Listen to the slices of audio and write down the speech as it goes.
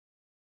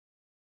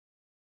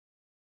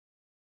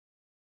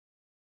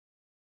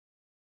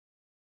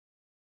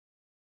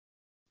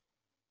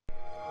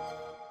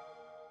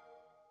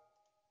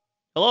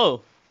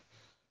Hello,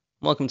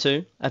 welcome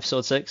to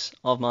episode 6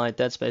 of my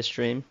Dead Space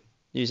stream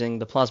using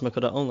the plasma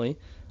cutter only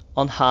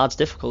on hard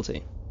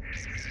difficulty.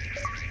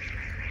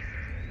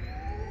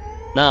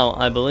 Now,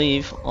 I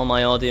believe all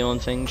my audio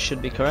and things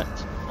should be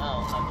correct.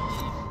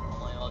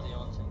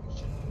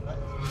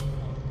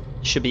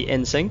 Should be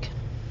in sync.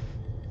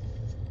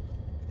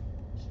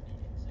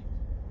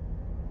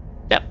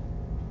 Yep,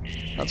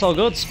 that's all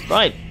good.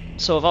 Right,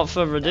 so without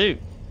further ado,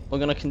 we're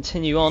going to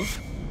continue on.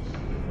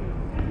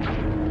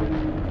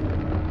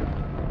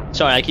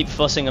 Sorry, I keep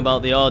fussing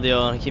about the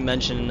audio and I keep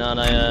mentioning that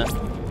I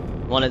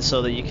want it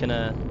so that you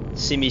can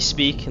see me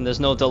speak and there's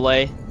no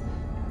delay.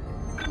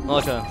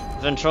 Like a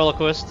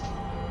ventriloquist.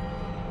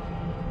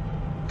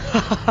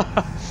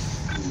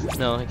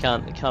 No, I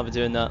can't be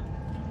doing that.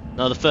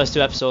 No, the first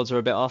 2 episodes were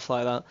a bit off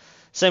like that.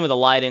 Same with the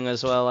lighting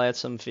as well. I had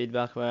some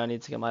feedback where I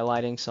need to get my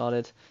lighting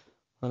sorted.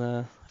 And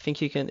I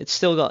think you can. It's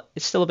still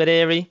a bit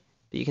eerie,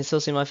 but you can still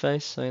see my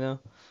face, so you know.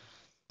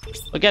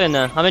 We're getting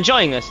there. I'm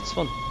enjoying this. It's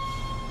fun.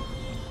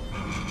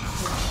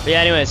 But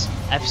yeah, anyways,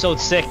 episode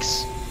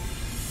 6.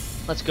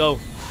 Let's go.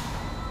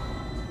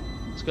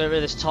 Let's get rid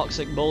of this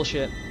toxic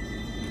bullshit.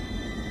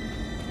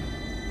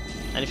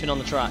 Anything on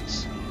the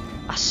tracks?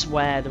 I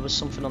swear there was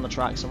something on the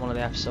tracks in one of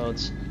the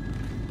episodes.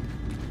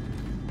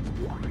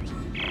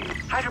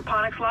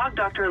 Hydroponics log,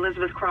 Dr.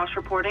 Elizabeth Cross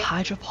reporting.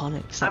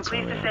 Hydroponics, that's I'm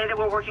pleased to say that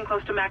we're working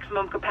close to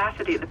maximum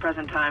capacity at the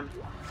present time.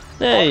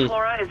 Hey! All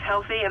flora is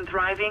healthy and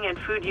thriving, and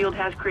food yield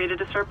has created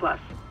a surplus.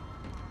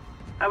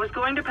 I was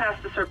going to pass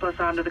the surplus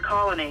on to the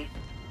colony,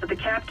 but the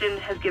captain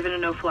has given a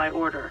no-fly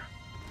order.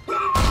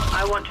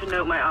 I want to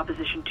note my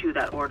opposition to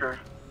that order.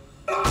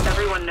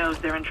 Everyone knows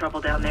they're in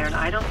trouble down there, and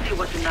I don't see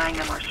what denying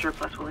them our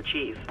surplus will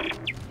achieve.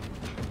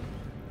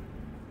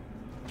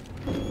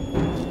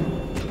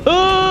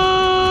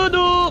 Oh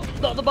no!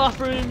 Not the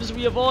bathrooms!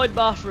 We avoid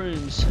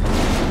bathrooms!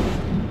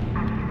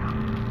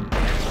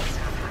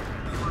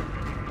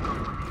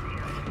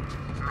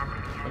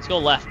 Let's go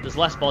left. There's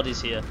less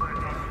bodies here.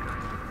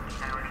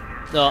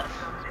 No,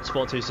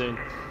 spot too soon.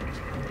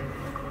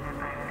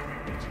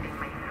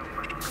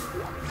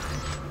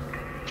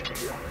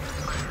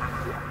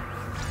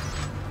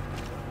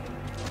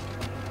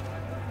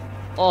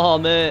 Oh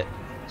mate,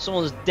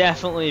 someone's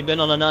definitely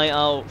been on a night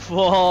out.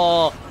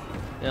 Whoa.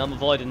 Yeah, I'm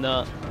avoiding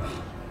that.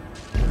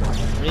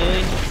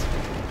 Really?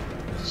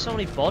 There's so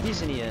many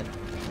bodies in here.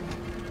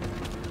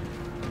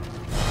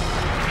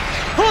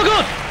 Oh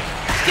god!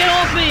 Get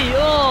off me!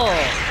 Oh!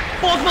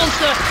 Bog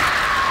monster!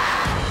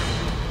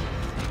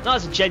 That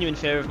was a genuine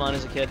fear of mine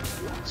as a kid.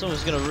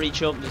 Someone's gonna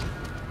reach up and just,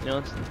 you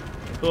know,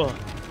 oh.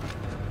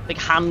 Big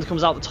hand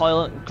comes out the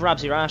toilet and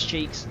grabs your ass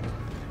cheeks.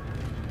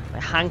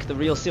 Like Hank the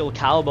Real Steel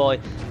Cowboy.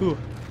 Ooh.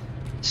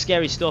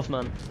 Scary stuff,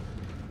 man.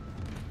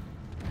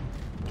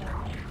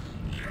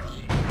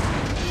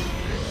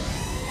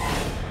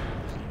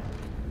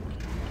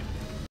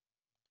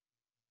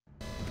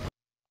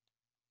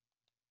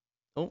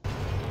 Oh.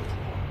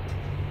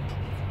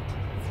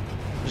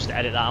 Just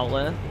edit that out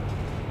later.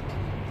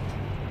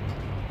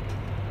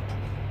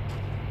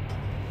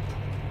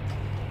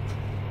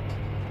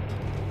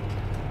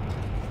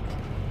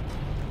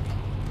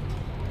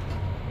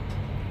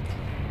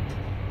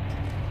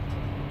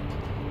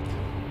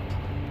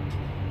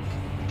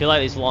 I feel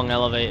like these long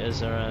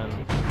elevators are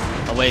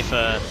a way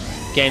for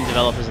game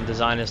developers and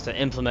designers to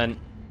implement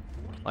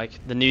like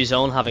the new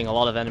zone having a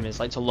lot of enemies,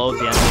 like to load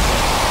the enemies.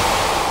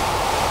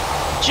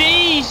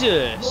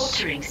 Jesus!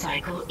 Watering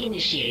cycle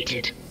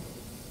initiated.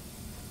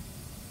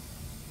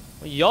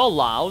 Well, you're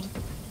loud.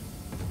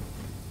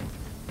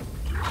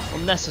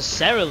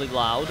 Unnecessarily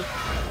loud.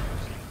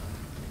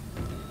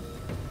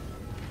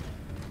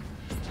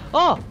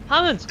 Oh,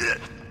 Hammond!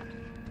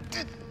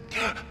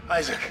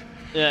 Isaac.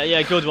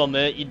 Yeah, good one,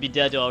 mate. You'd be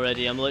dead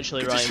already. I'm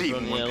literally right in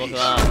front of you. Look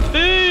at that.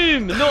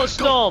 Boom! Nut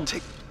storm!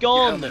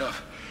 Gone! The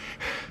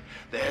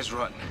air's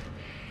rotten.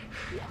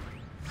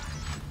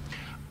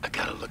 I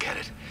gotta look at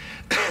it.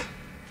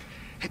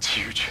 It's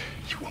huge.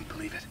 You won't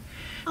believe it.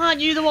 Aren't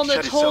you the one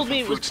that Shut told itself me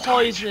in it was food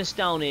storage. poisonous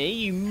down here,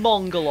 you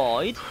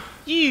mongoloid?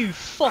 You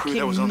fucking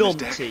that was on this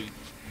deck. numpty.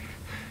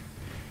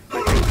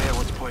 I think they're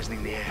what's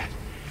poisoning the air.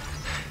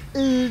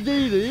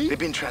 Really? They've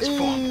been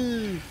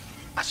transformed.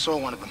 I saw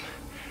one of them.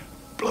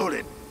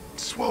 Bloated,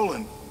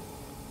 swollen.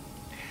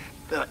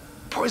 They're like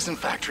poison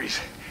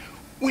factories.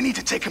 We need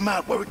to take them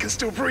out where we can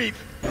still breathe.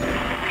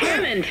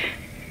 Hammond!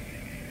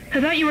 I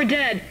thought you were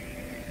dead.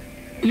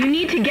 You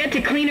need to get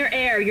to cleaner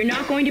air. You're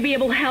not going to be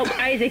able to help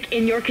Isaac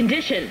in your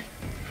condition.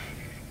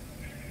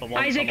 But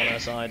want Isaac. someone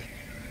outside.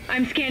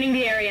 I'm scanning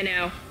the area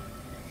now.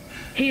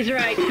 He's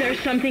right. There's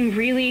something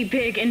really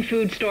big in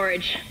food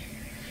storage.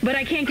 But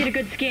I can't get a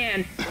good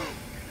scan.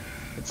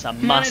 It's a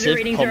Monitor massive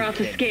readings pumpkin. are off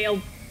the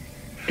scale.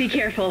 Be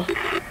careful.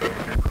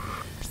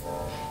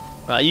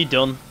 Right, are you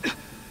done?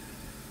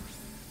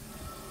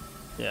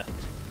 Yeah.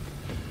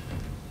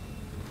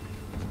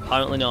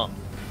 Apparently not.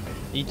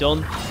 Are you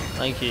done?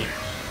 Thank you.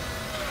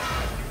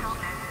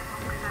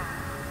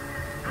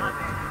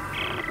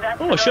 That's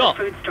Oh, a shop.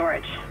 food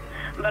storage.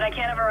 but I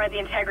can't override the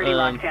integrity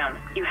lockdown.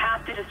 You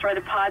have to destroy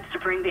the pods to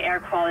bring the air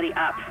quality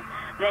up.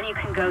 Then you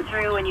can go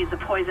through and use the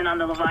poison on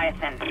the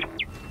Leviathan.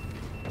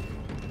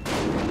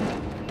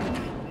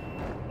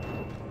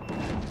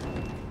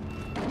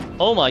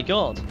 Oh my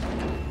god.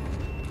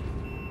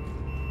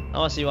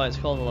 Oh, I see why it's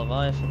called the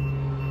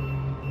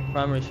Leviathan.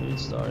 Primary food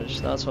storage.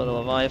 That's where the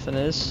Leviathan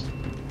is.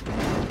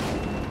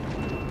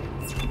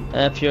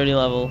 Air purity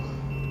level.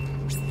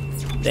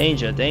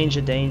 Danger,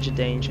 danger, danger,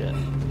 danger.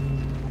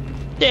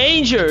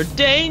 Danger,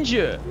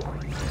 danger!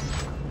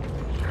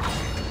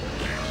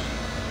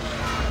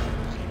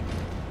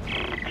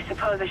 I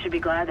suppose I should be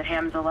glad that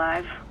Hammond's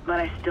alive, but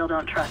I still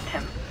don't trust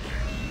him.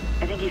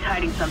 I think he's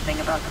hiding something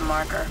about the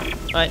marker.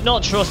 Right,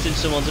 not trusting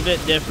someone's a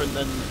bit different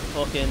than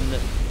fucking,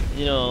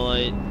 you know,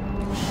 like...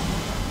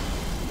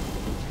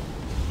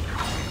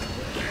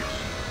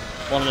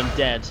 one of them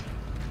dead.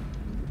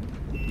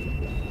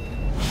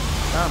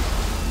 Damn.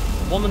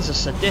 The woman's a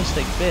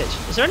sadistic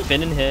bitch. Is there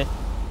anything in here?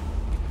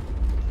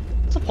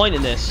 What's the point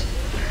in this?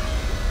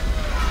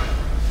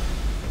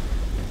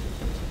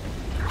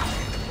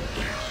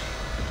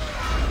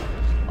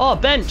 Oh, a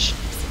bench!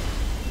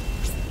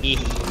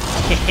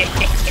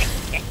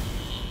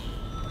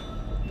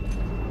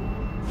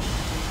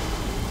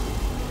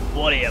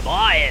 What are you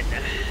buying?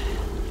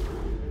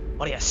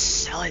 What are you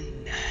selling?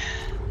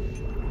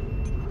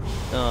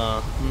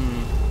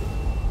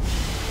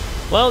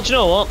 Well, do you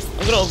know what?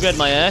 I'm gonna upgrade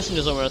my air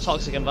since we're in a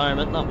toxic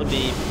environment. That would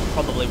be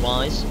probably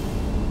wise.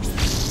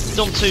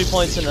 Dump 2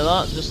 points into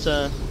that just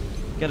to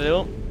get it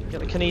up.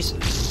 Get a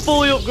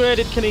fully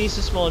upgraded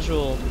kinesis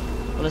module.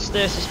 And a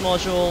stasis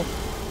module.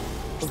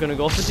 We're gonna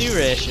go for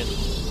duration.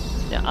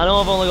 Yeah, I know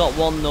I've only got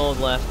one node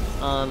left,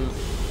 and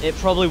it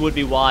probably would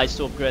be wise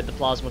to upgrade the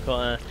plasma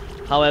cutter.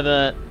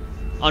 However,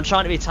 I'm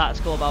trying to be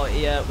tactical about it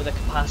here with the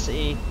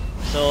capacity.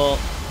 So,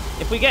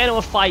 if we get into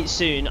a fight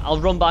soon, I'll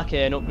run back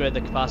here and upgrade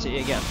the capacity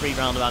to get a free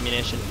round of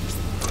ammunition.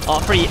 Or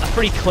a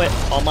free clip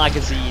or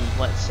magazine,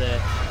 let's say.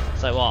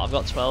 It's like, what, I've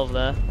got 12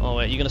 there. Oh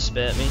wait, you're gonna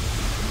spit at me.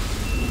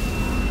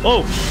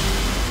 Oh!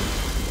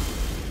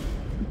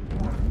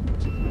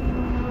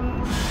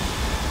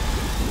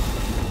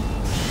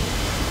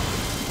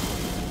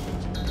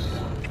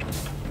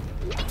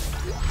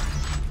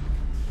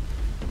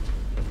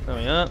 There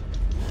we are.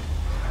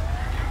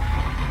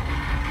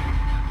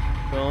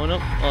 Going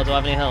up. Oh, do I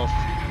have any health?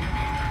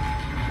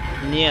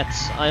 Niet,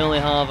 I only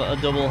have a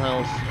double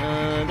health.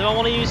 Do I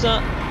want to use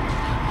that?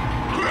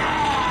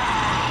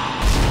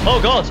 Oh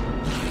god!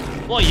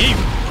 What are you?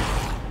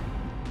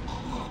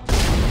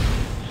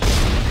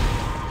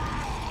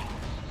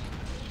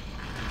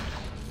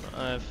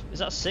 Is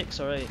that 6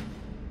 or 8?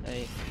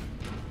 8.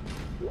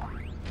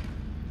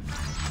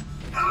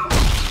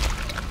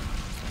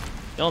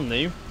 You're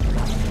new.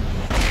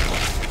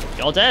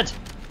 You're dead!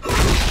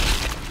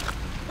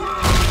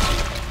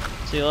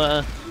 See you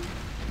later.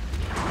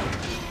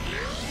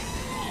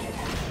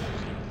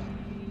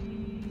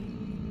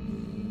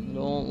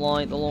 Don't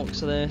like the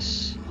looks of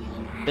this.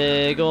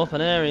 Big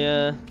open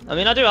area. I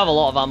mean, I do have a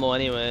lot of ammo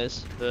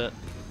anyways, but...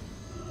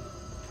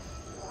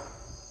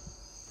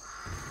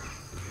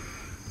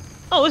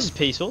 Oh, this is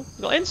peaceful.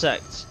 We've got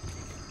insects.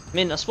 I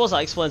mean, I suppose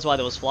that explains why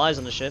there was flies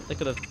on the ship. They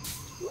could have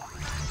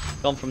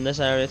gone from this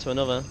area to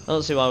another. I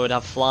don't see why we'd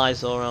have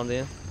flies all around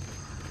here.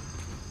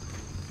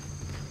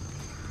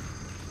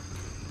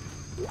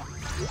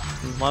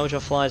 Why would you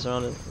have flies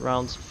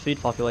around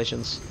food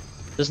populations?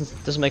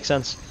 Doesn't make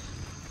sense.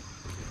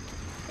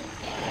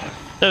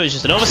 That was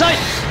just an oversight!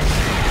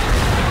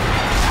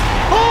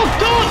 Oh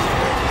god!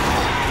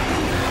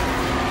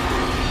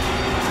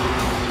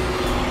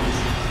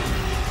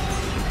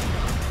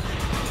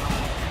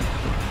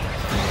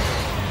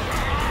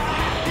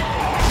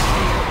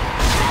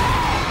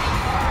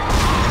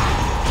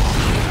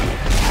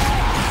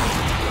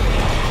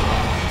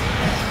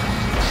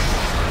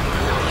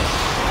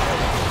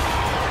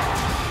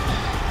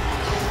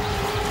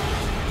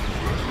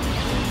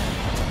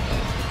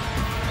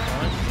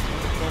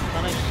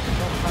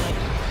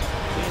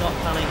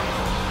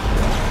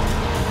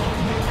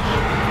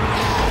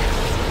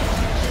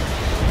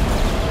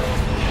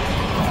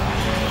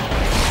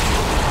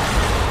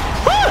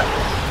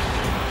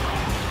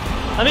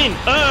 I mean,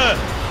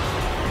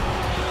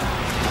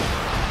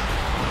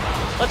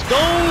 let's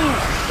go!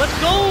 Let's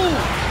go!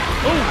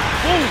 Oh,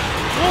 whoa,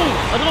 whoa!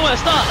 I don't know where to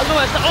start. I don't know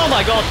where to start. Oh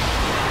my god!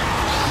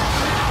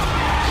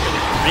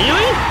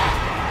 Really?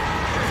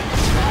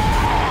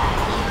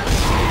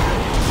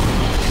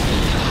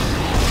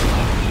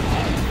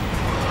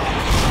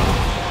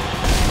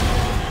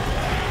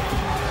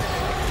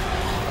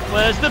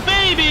 Where's the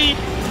baby?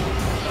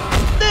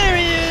 There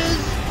he is!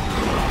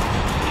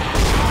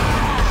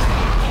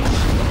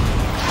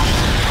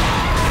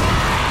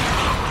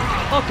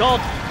 Oh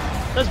god,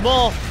 there's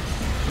more.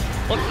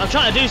 Look, I'm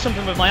trying to do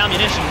something with my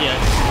ammunition here.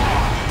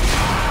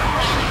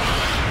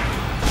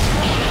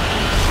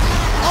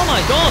 Oh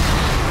my god!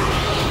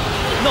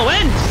 No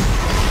end!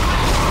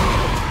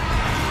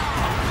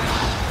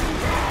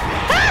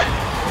 Ah!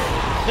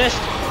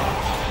 Missed.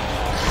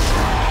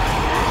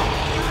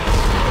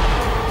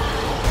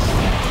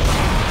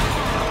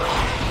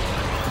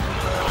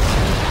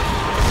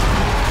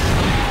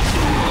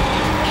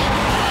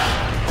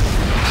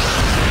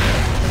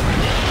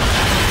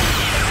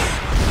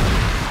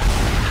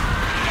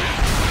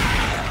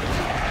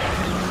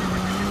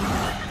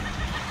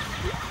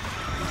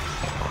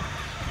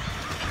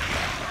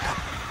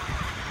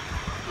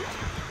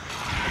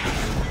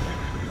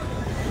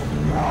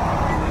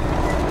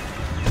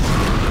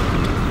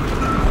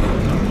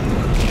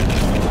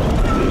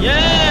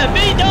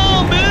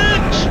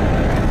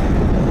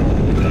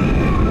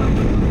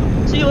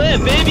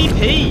 baby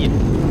P!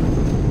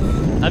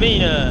 I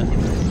mean,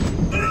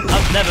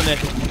 I've never made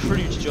a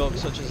crude joke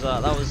such as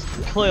that. That was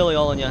clearly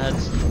all in your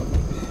heads.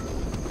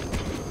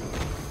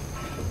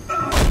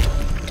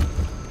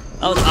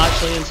 That was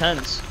actually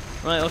intense.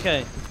 Right,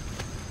 okay.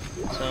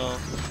 So,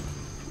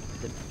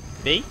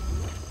 B?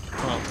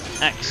 Oh,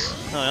 X.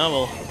 Oh, I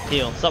will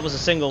heal. So that was a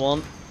single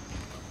one.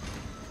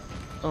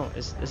 Oh,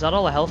 is that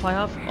all the health I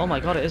have? Oh my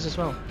god, it is as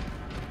well.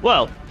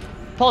 Well,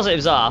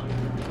 positives are,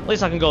 at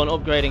least I can go and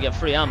upgrade and get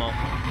free ammo.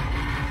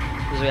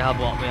 Because we have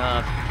what we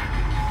have.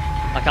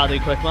 I can't do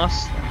quick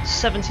maths.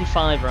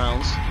 75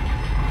 rounds.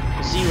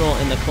 0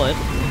 in the clip.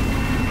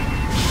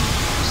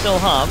 We still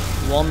have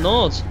 1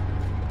 node.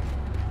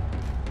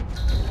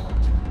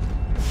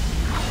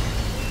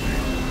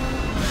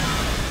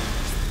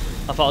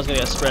 I thought I was going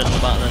to get sprayed in the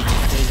back then.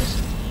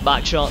 Jesus.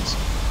 Back shots.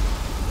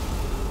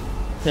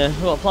 Yeah,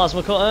 we've got a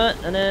plasma cutter,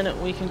 and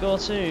then we can go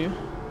to...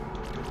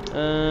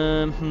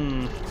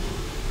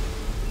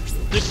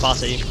 do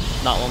capacity,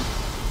 that one.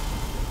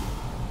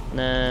 And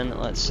then,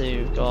 let's see,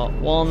 we've got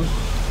 1,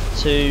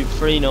 2,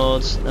 3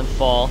 nodes, and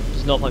 4.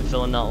 There's no point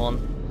filling that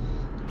one.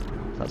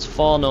 That's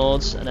 4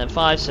 nodes, and then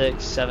 5,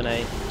 6, 7,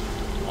 8,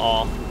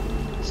 or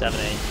 7,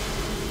 8.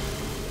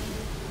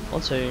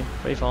 1, 2,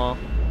 3, 4,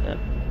 yeah.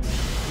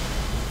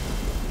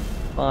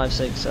 5,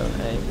 6,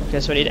 7, 8. Okay,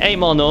 so we need 8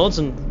 more nodes,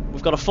 and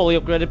we've got a fully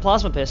upgraded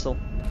plasma pistol.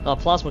 Oh,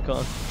 plasma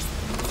cutter.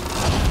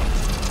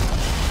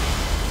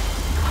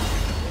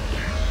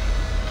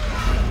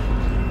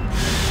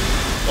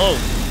 Oh.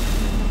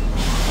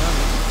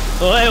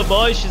 Oh, hey,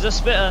 boy, she's a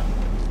spitter.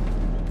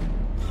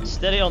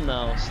 Steady on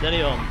now,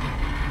 steady on.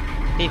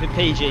 Keep it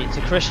PG, it's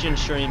a Christian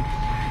stream.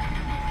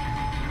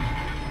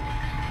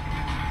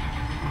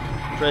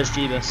 Praise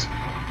Jeebus.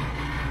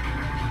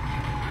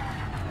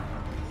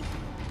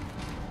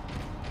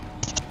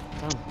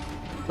 Damn,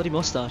 bloody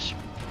mustache.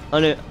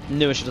 I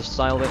knew I should have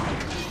styled it.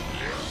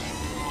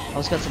 I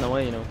was getting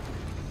away, you know.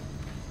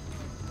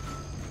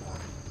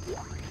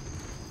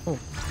 Oh.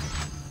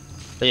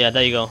 But yeah,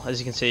 there you go. As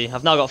you can see,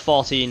 I've now got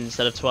 14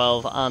 instead of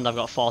 12, and I've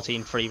got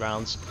 14 free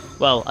rounds.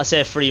 Well, I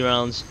say free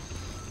rounds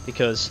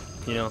because,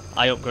 you know,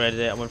 I upgraded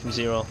it. I went from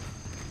 0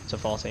 to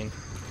 14.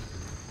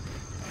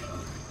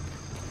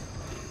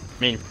 I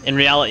mean, in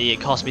reality,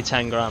 it cost me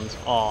 10 grand.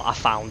 Oh, I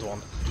found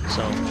one.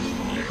 So.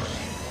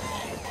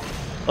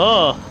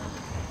 Oh.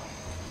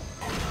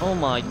 Oh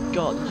my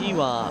god,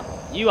 you are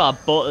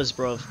butters,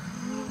 bruv.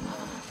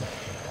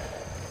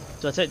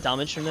 Do I take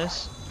damage from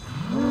this?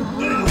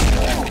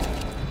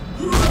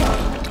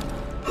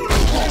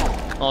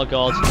 Oh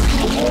god.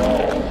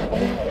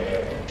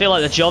 I feel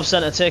like the job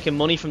centre taking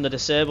money from the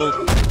disabled.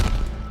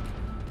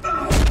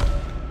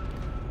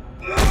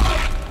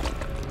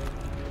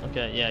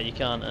 Okay, yeah, you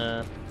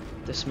can't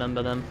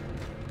dismember them.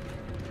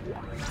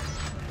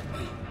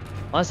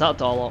 Why is that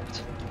door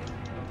locked?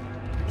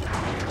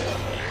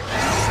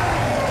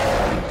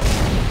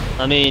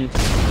 I mean,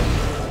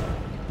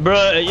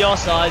 bruh, at your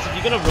size, if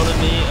you're gonna run at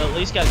me, at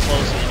least get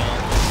closer, you know.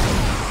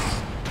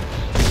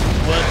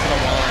 Work for the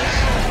wise.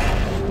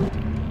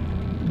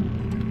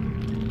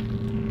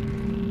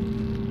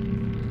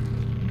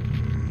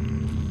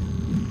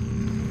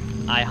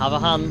 I have a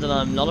hand and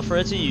I'm not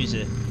afraid to use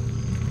it.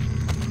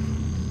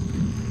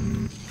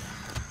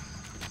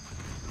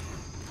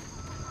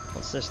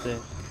 What's this do?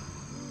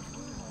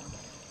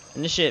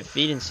 Initiate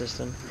feeding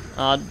system.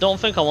 I don't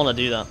think I want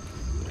to do that.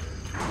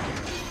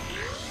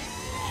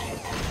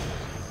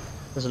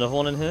 There's another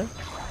one in here.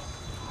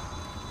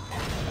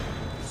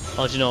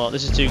 Oh, do you know what?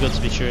 This is too good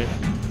to be true.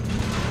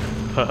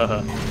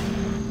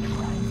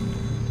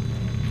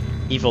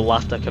 Evil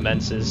laughter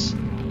commences.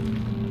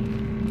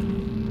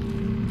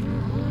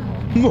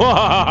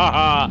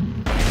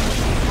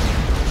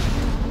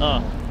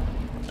 Oh.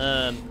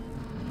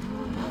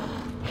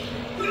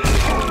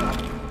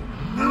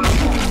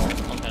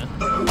 Okay.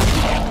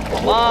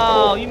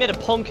 Wow, you made a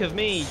punk of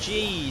me.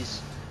 Jeez.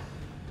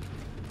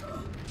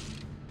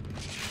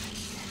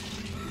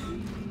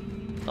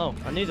 Oh,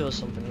 I knew there was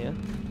something here.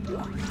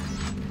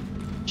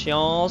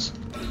 Cheers.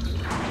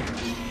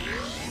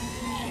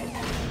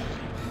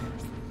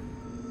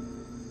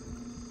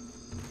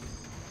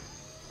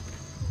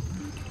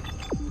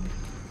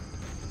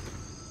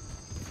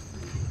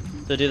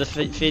 Do I do the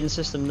feeding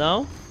system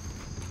now?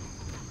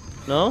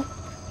 No?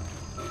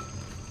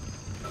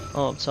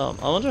 Oh, up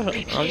top. I wonder if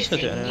I'm just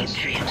gonna do it anyways.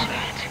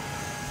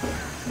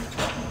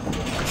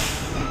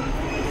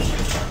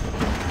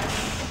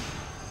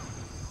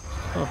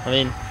 Oh, I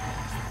mean,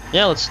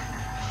 yeah, let's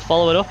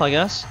follow it up, I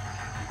guess.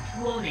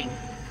 Warning.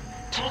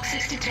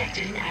 Toxics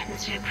detected in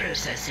atmosphere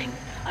processing.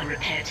 A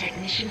repair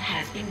technician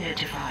has been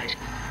notified.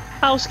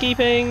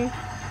 Housekeeping!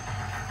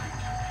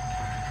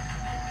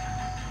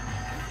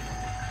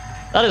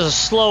 That is a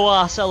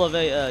slow-ass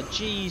elevator,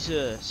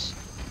 Jesus!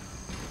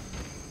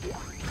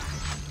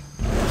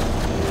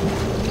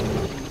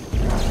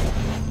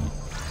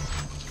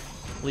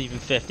 Leaving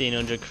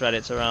 1,500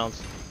 credits around.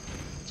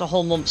 It's a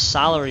whole month's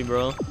salary,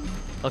 bro.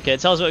 Okay, it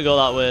tells me to go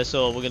that way,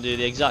 so we're going to do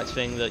the exact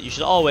thing that you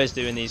should always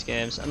do in these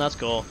games, and that's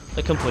go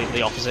the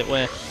completely opposite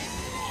way.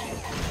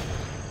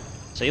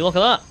 See, look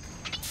at that.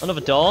 Another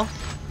door.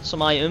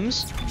 Some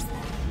items.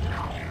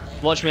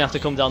 Watch me have to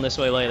come down this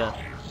way later.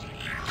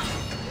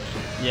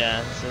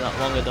 Yeah, see that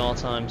longer door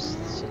times.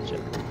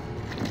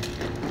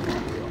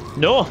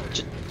 No!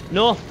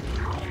 No!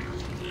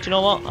 Do you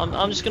know what?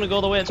 I'm just gonna go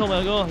the way it told me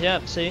to go.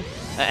 Yeah, see?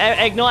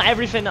 Ignore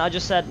everything that I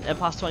just said in the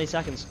past 20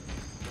 seconds.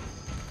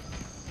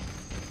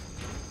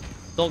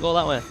 Don't go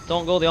that way.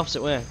 Don't go the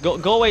opposite way.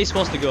 Go where you're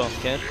supposed to go,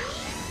 okay?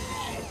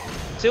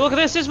 See, look at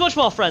this. This is much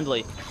more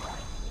friendly.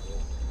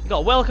 You got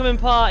a welcoming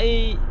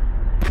party.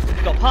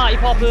 You got party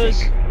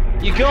poppers.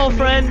 Your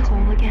girlfriend.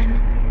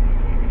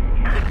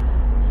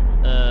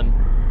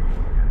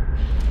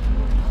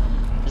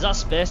 Is that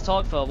space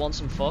talk for want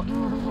some fuck?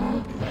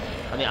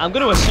 I mean, I'm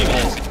gonna assume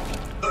it is.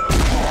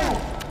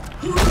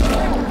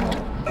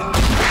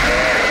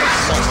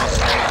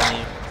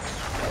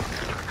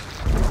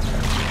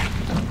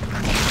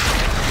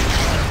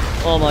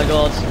 Oh my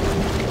god.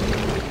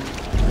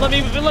 Let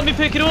me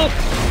pick it up.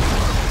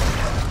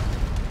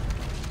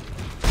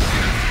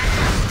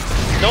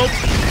 Nope.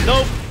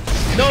 Nope.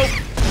 Nope.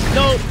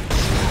 Nope.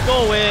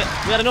 Go away.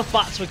 We had enough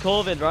bats with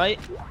COVID, right?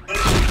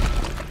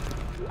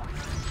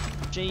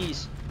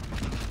 Jeez.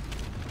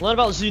 Learn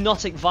about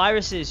zoonotic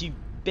viruses, you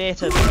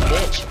beta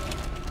bitch.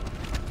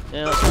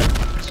 Yeah, that's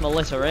right. Some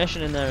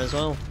alliteration in there as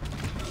well.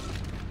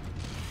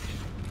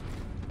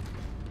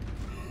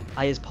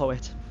 I is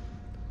poet.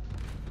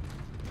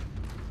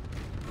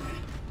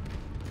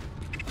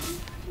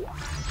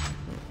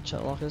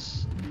 Check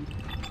lockers.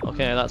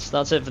 Okay,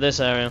 that's it for this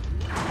area.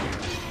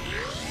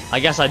 I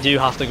guess I do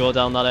have to go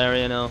down that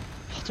area now.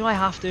 Do I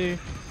have to?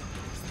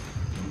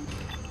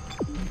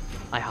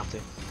 I have to.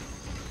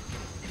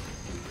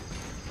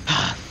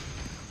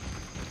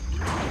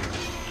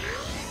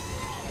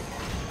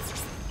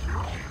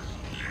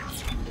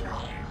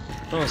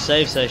 Oh,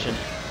 save station.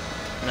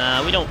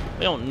 Nah, we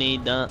don't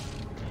need that.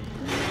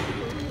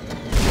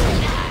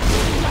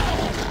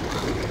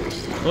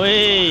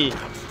 Whee!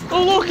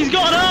 Oh look, he's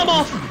got an arm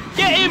off!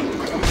 Get him!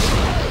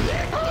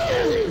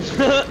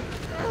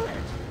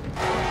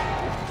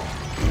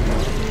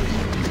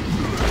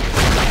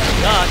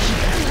 Gosh.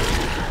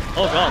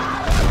 Oh god.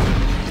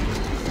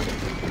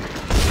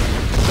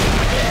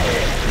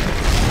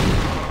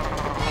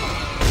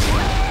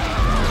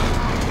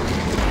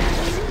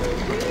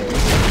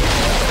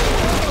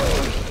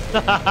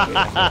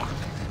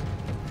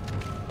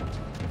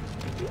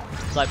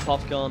 It's like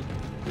popcorn.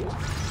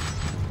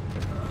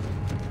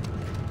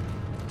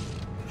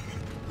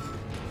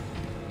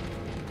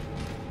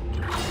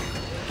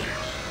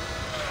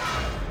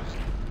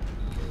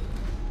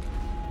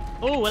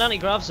 Oh, an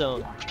anti-grav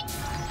zone.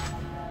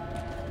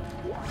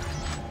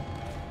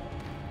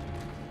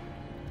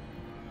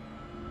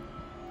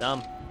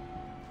 Damn.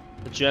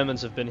 The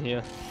Germans have been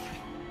here.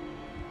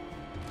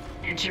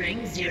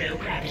 Entering zero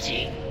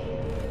gravity.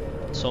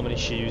 So many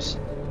shoes.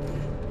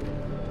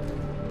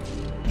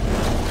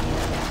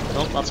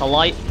 Oh, that's a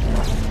light.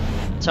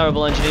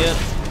 Terrible engineer.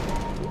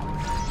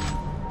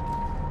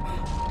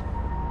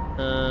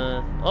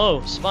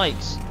 Oh,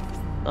 spikes.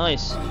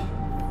 Nice.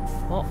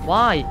 What?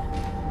 Why?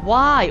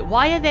 Why?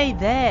 Why are they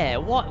there?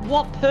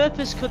 What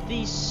purpose could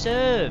these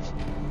serve?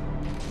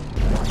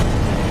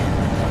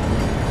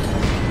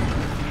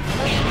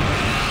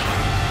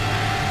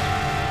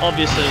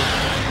 Obviously.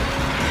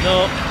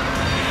 No.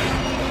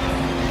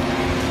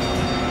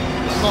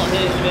 I'm not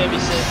here to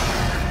babysit.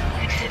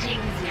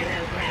 Exiting zero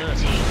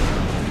gravity.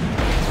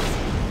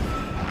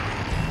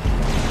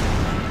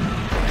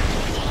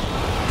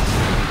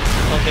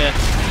 Okay.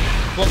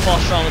 Blood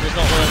force trauma does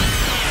not work.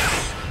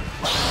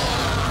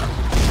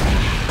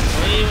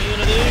 What are you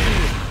gonna do?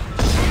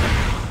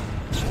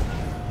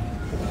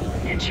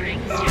 Entering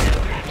zero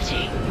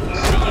gravity.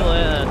 See you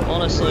later,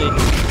 honestly.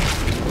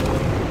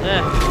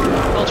 Yeah,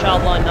 go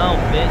childline now,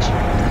 bitch.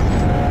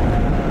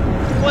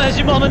 Where's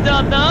your mom and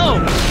dad now?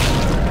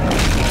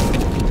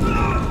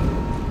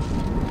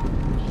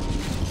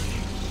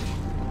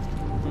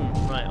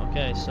 Right,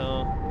 okay,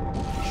 so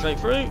straight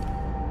through.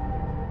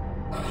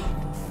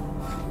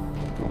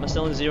 Am I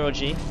still in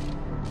 0G?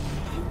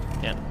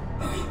 Yeah.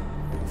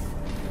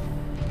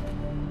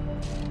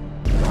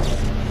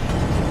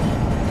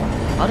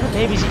 How do the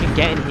babies even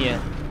get in here?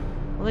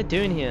 What are they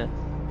doing here?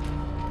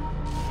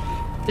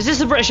 Is this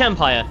the British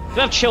Empire? Do we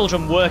have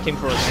children working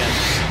for us here?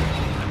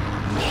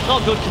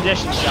 Not good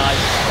conditions, guys.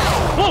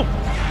 Whoa!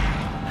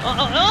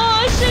 Oh,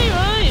 I see,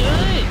 right.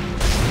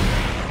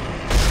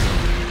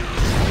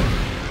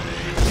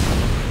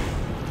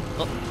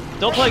 Oh,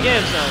 don't play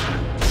games now.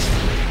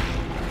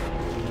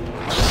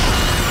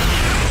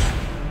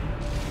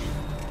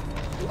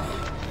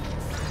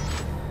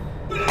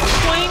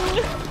 Swing!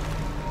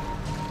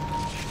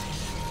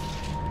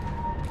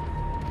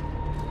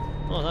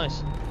 Oh,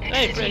 nice.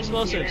 Hey, free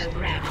explosives.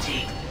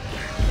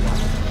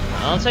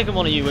 I'll take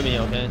one of you with me,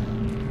 okay?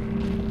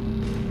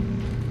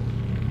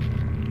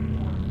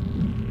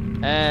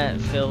 Air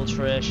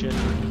filtration.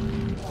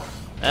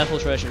 Air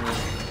filtration room.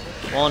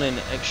 One in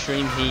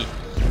extreme heat.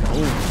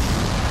 Ooh.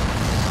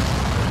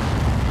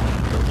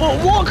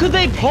 What could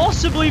they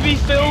possibly be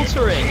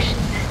filtering?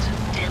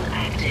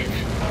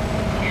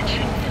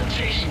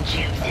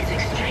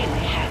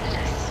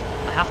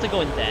 have to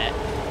go in there?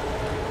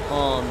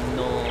 Oh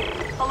no.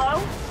 Hello?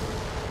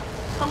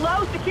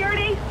 Hello,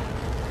 security?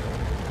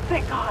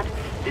 Thank God.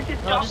 This is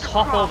No, Dr. just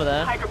hop Croft, over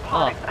there.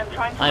 Hydroponics. Oh, I'm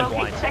trying to I'm locate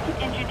blind. Second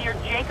Engineer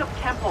Jacob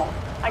Temple.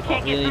 I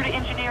can't get really? through to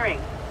engineering.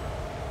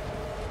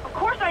 Of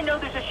course I know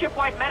there's a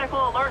ship-wide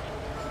medical alert.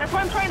 That's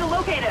why I'm trying to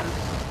locate him.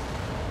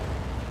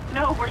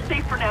 No, we're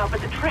safe for now, but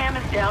the tram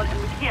is down and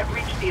we can't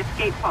reach the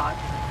escape pod.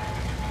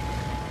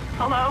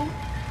 Hello?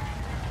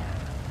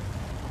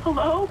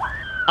 Hello?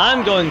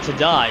 I'm going to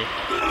die.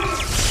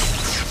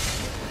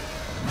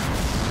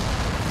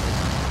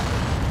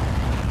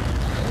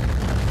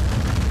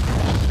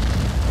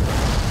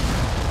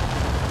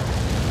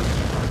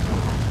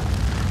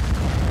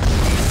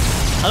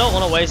 I don't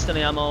want to waste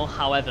any ammo,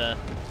 however,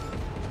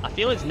 I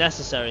feel it's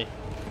necessary.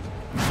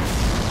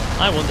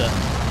 I wonder.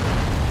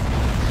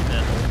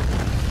 Yeah.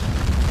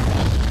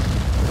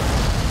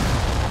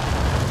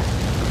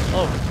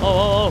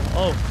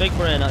 Oh, big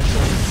brain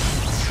actually.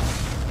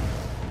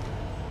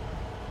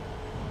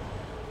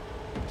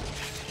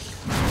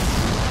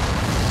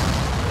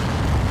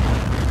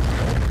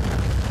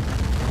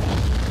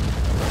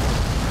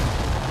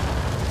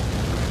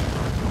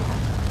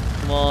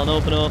 Come on,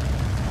 open up.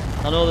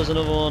 I know there's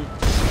another one.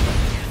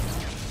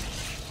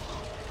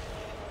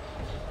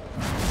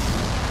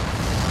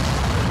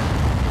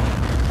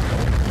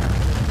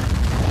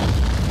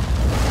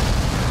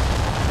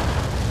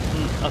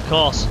 Of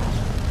course.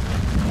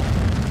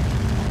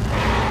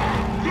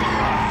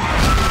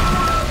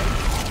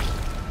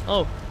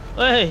 Oh,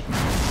 hey!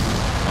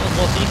 That was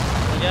lucky,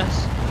 I guess.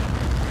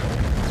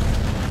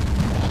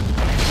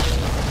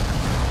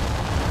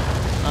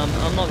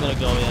 I'm not gonna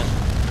go yet.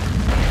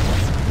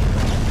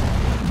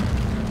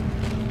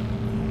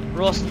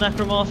 Roast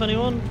Necromorph,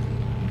 anyone?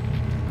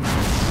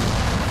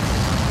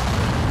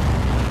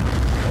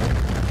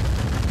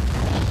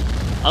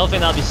 I don't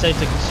think that'd be safe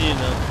to consume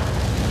though.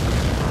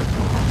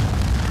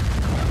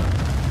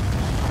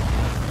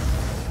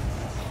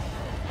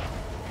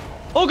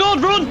 Oh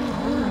god, run!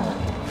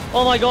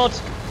 Oh my god.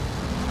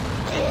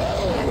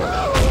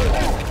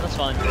 That's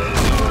fine.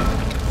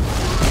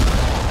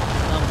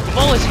 With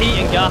all this heat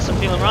and gas, I'm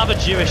feeling rather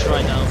Jewish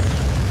right now.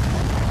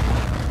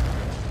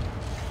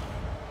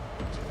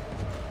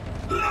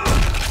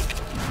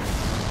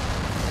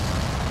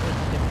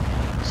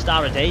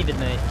 Star of David,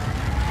 mate.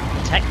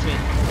 Protect me.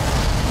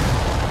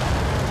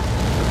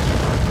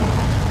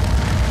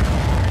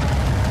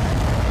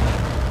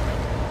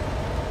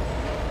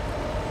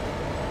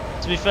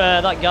 To be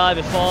fair, that guy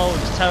before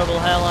with his terrible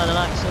hairline and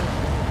accent,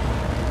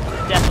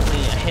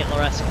 definitely a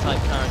Hitler-esque type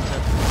character.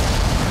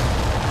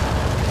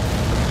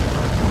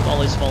 All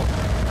his fault.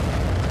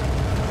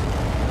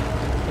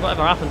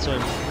 Whatever happened to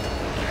him?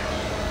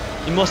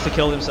 He must have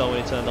killed himself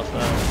when he turned off the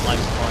life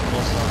supply.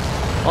 Must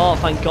have. Oh,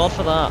 thank God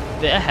for that.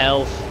 Bit of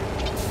health.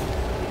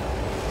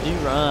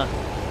 Hoorah.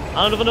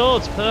 And another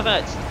nodes,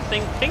 perfect.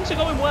 Things are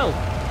going well.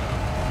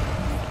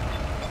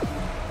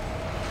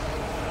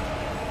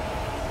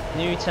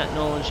 New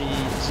technology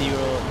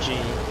 0G.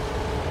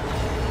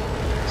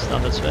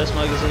 Standard space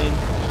magazine.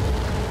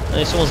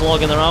 Hey, someone's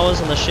logging their hours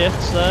and their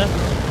shifts there.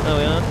 There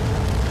we are.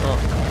 Oh.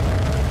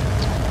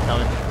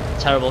 Damn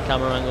it. Terrible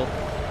camera angle.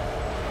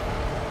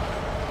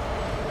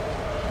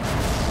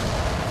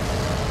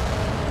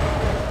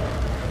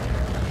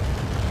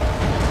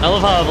 I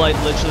love how I've like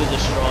literally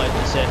destroyed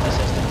the safety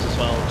systems as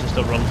well, just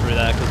to run through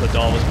there because the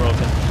door was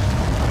broken.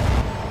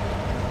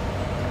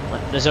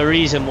 Like, there's a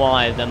reason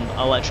why them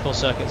electrical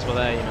circuits were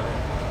there, you know.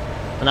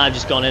 And I've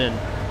just gone in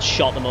and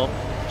shot them up,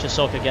 just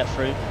so I could get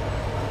through.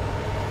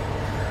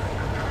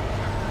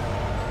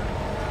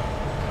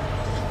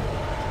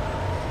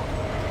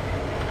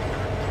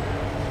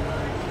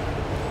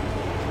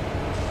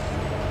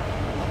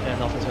 Okay,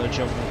 nothing's gonna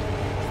jump me.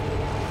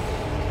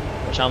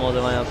 Which ammo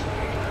do I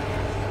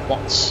have?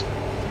 Lots.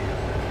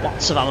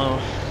 Lots of ammo.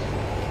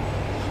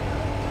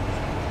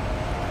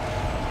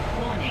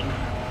 Warning.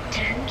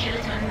 10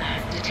 kiloton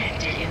mass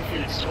detected in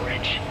food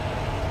storage.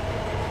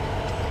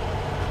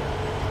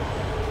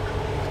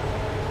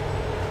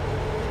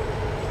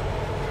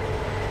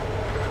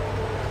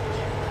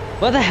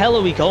 Where the hell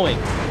are we going?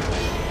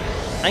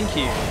 Thank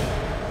you.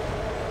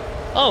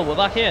 Oh, we're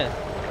back here.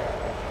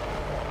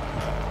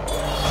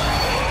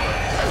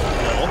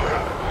 No.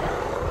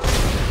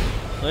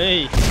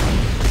 Hey.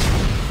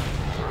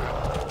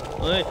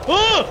 Hey.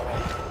 Oh!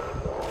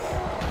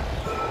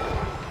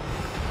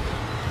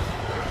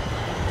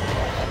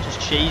 Just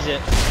cheese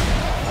it.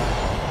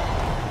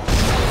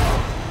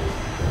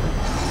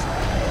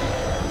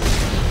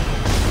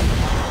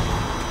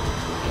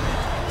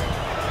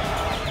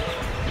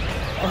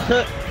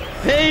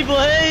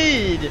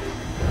 Beyblade!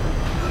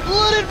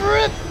 Let it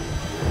rip!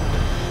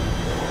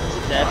 Is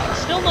it dead?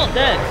 It's still not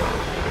dead.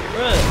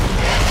 Right.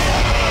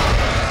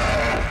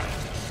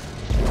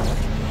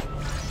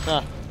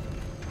 Ah.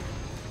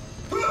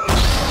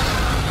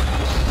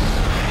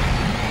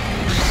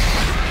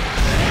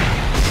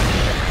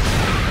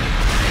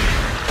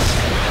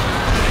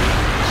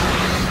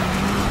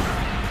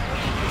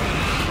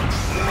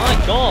 My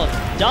god,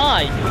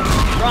 die, you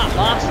rat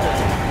bastard.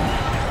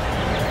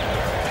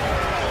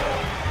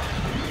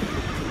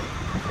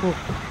 Whoa,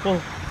 whoa,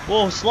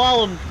 whoa,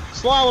 slalom!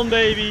 Slalom,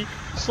 baby!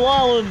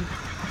 Slalom!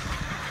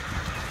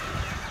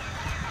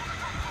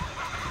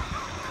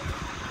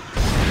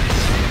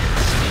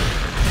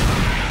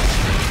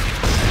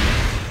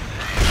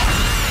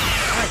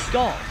 My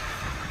God!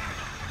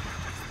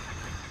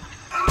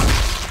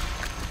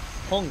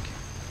 Punk.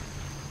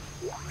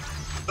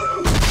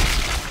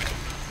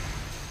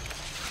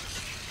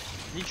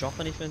 Did he drop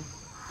anything?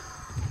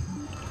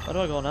 Where do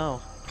I go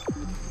now?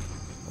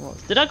 What?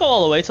 Did I go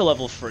all the way to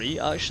level 3,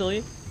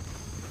 actually?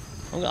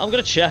 I'm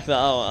gonna check that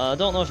out. I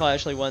don't know if I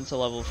actually went to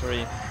level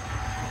 3.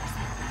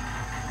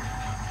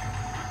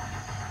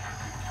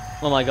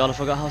 Oh my God, I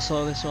forgot how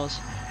slow this was.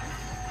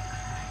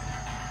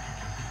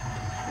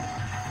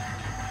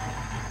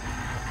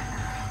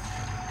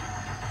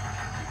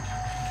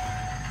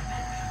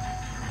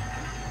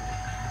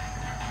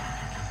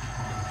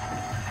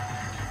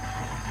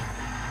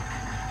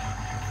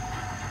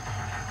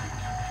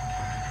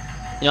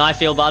 You know, I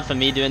feel bad for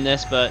me doing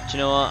this, but do you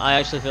know what? I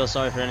actually feel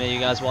sorry for any of you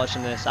guys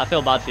watching this. I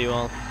feel bad for you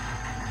all.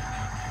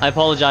 I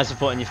apologize for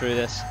putting you through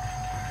this.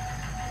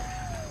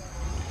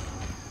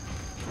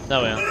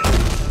 There we are.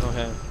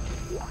 Okay.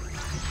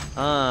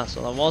 Ah,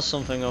 so there was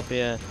something up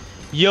here.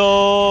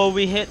 Yo,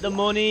 we hit the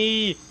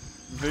money!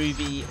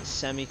 Ruby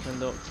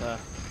semiconductor.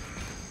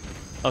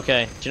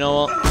 Okay, do you know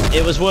what?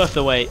 It was worth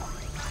the wait.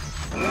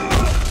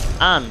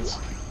 And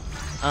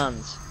a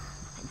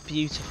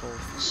beautiful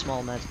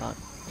small med pack.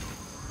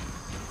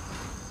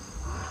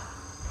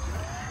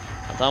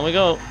 And down we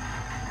go.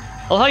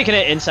 I love how you can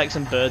hit insects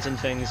and birds and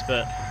things,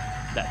 but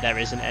there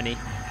isn't any. Do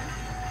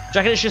you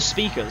reckon it's just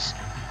speakers?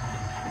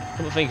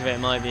 Come to think of it, it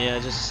might be, yeah,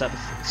 just to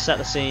set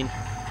the scene.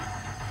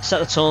 Set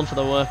the tone for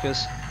the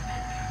workers.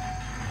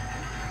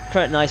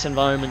 Create a nice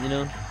environment, you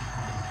know.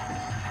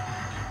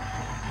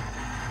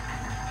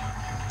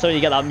 So you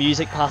get that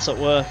music pass at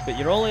work, but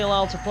you're only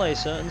allowed to play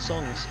certain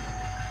songs.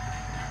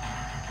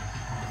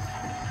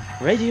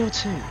 Radio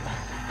 2,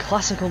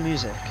 classical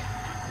music,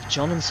 with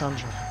John and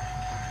Sandra.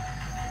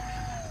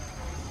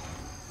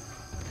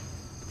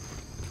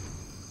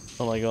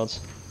 Oh my God,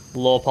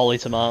 low poly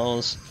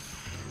tomatoes.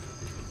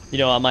 You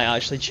know, I might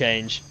actually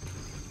change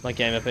my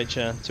gamer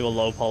picture to a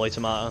low poly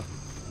tomato.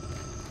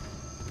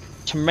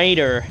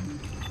 Tomato.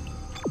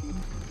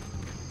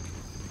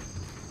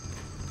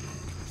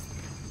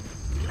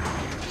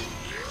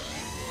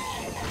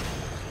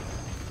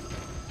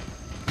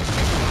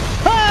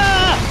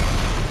 Ah!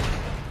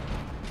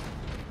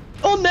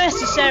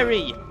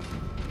 Unnecessary!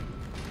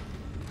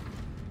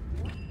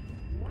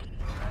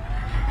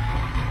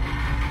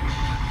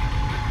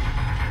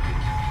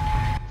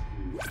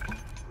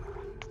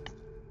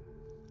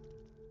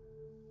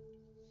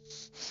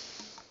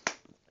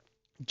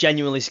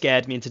 Genuinely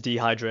scared me into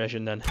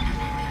dehydration then.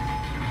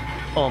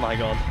 Oh my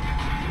God.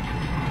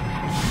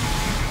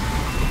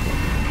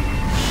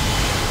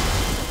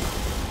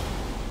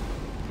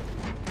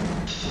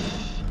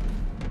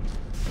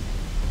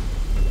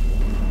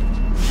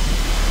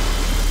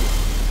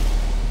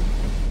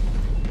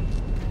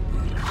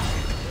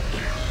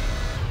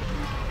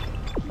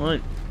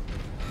 Right.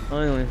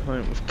 Finally,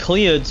 we've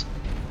cleared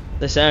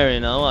this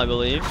area now, I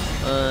believe.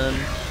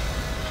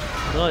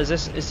 No, is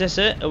this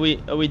it? Are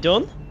we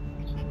done?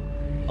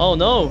 Oh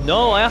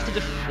no, I have to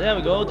there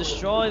we go,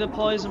 destroy the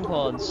poison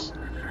pods.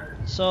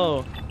 So,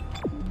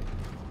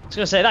 I was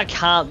gonna say, that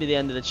can't be the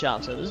end of the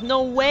chapter. There's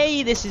no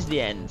way this is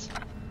the end.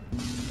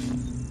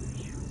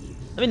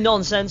 I mean,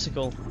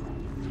 nonsensical.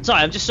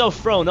 Sorry, I'm just so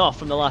thrown off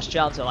from the last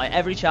chapter. Like,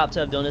 every chapter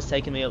I've done has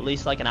taken me at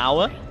least like an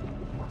hour.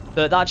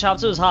 But that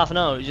chapter was half an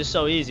hour, it was just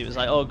so easy. It was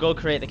like, oh, go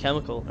create the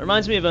chemical. It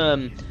reminds me of,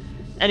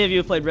 any of you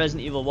who played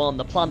Resident Evil 1,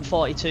 the Plant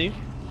 42.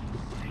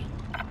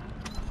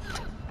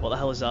 What the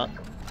hell is that?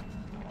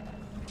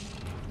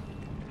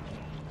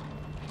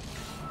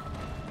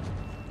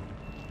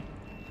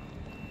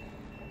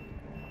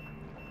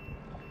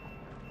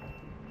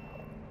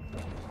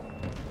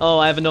 Oh,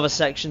 I have another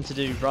section to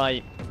do,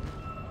 right.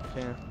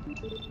 Okay.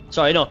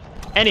 Sorry, no.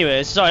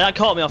 Anyways, sorry, that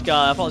caught me off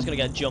guard. I thought I was going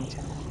to get jumped.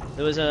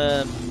 There was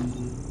a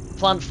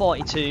Plant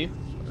 42,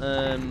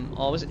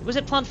 or was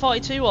it Plant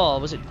 42, or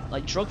was it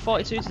like Drug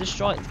 42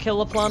 to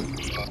kill the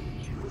plant?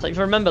 So if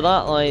you remember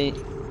that, like,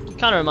 it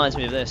kind of reminds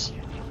me of this.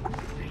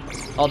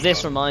 Or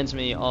this reminds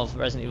me of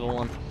Resident Evil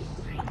 1.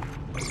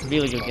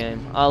 Really good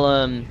game.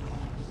 I'll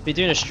be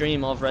doing a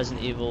stream of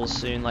Resident Evil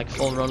soon, like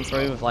full run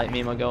through with like me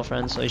and my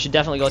girlfriend, so you should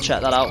definitely go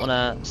check that out when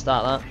I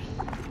start that.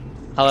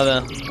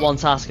 However, one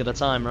task at a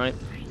time, right?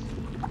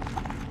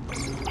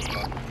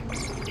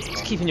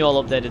 Just keeping you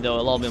all updated though,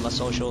 it'll all be on my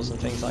socials and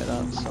things like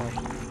that, so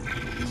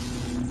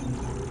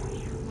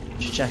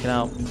you should check it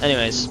out.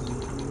 Anyways,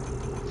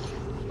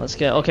 let's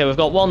get, okay, we've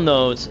got one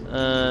node,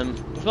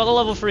 we've got the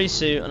level 3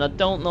 suit, and I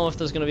don't know if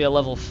there's going to be a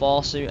level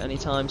 4 suit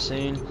anytime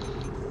soon.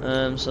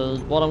 So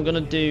what I'm going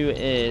to do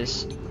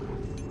is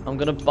I'm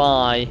gonna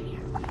buy.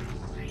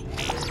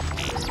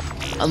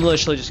 I'm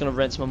literally just gonna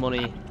rinse my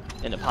money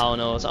into power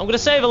nodes. I'm gonna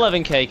save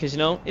 11k because, you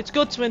know, it's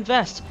good to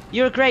invest.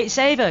 You're a great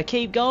saver.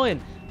 Keep going.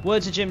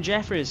 Words of Jim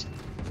Jeffries.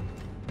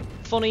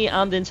 Funny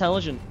and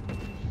intelligent.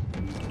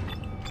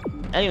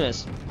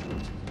 Anyways.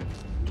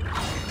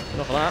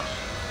 Enough of that.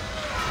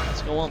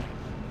 Let's go on.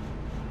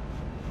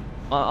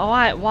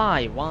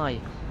 Why?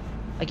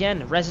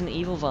 Again, Resident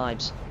Evil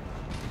vibes.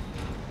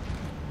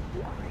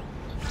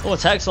 Oh, a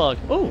text log.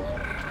 Oh,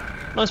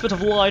 nice bit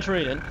of light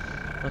reading.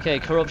 Okay,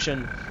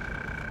 corruption.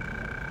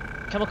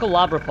 Chemical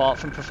lab report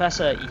from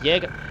Professor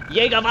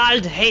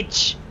Jägerwald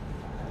H.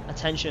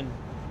 Attention.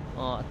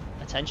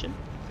 Attention?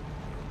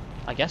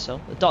 I guess so.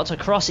 Dr.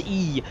 Cross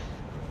E.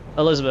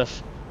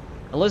 Elizabeth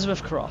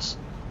Cross.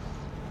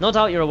 No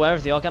doubt you're aware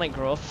of the organic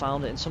growth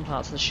found in some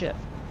parts of the ship.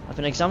 I've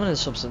been examining the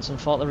substance and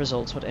thought the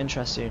results would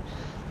interest you.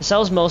 The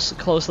cells most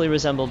closely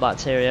resemble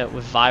bacteria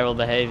with viral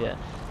behavior.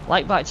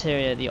 Like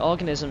bacteria, the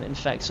organism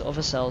infects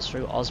other cells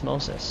through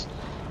osmosis,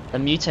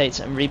 then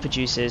mutates and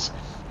reproduces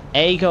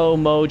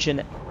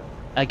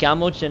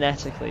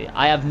agamogenetically.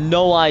 I have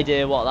no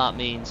idea what that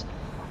means.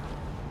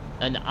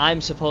 And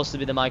I'm supposed to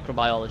be the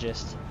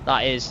microbiologist.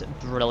 That is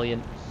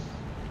brilliant.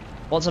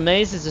 What's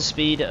amazing is the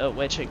speed at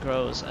which it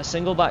grows. A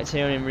single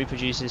bacterium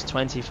reproduces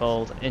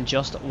 20-fold in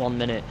just 1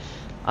 minute.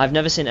 I've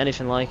never seen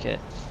anything like it.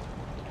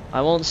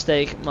 I won't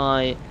stake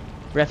my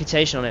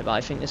reputation on it, but I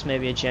think this may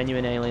be a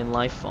genuine alien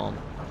life form.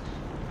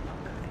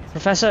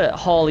 Professor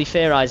Hawley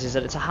theorizes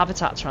that it's a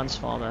habitat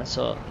transformer,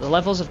 so the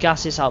levels of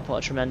gaseous output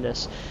are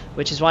tremendous,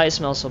 which is why it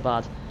smells so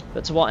bad.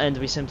 But to what end,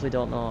 we simply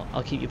don't know.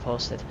 I'll keep you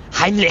posted.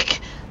 Heimlich!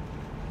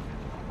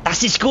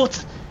 Das ist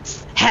gut!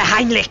 Herr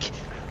Heimlich!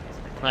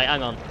 Right,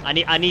 hang on.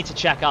 I need to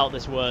check out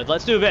this word.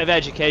 Let's do a bit of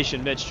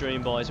education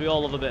midstream, boys. We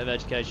all love a bit of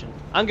education.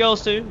 And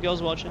girls too.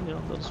 Girls watching, you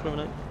know, don't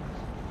discriminate.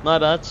 My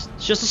bad. It's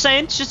just a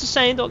saying. It's just a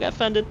saying. Don't get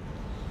offended.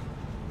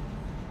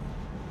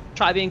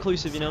 Try to be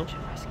inclusive, you know.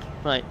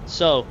 Right,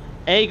 so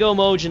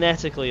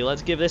agomogenetically.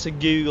 Let's give this a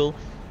Google.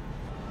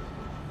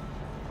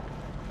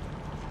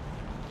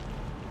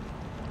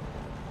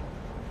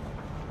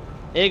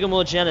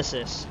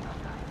 Agomogenesis.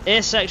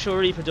 Asexual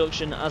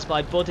reproduction as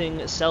by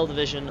budding, cell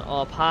division,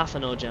 or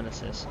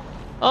parthenogenesis.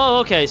 Oh,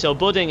 okay, so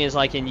budding is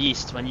like in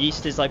yeast. When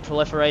yeast is like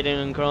proliferating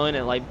and growing,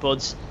 it like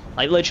buds.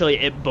 Like literally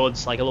it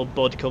buds, like a little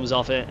bud comes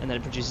off it, and then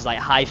it produces like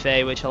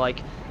hyphae, which are like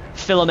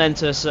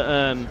filamentous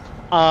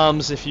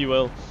arms, if you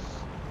will.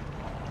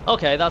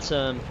 Okay, that's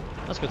good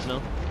to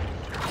know.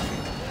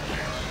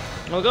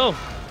 We'll go.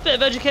 Bit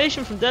of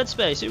education from Dead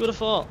Space, who would have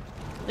thought?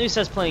 Who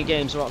says playing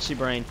games rots your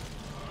brain?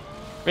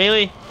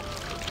 Really?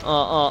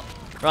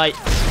 Right.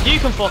 You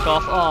can fuck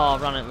off. Oh, I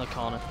ran it in the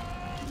corner.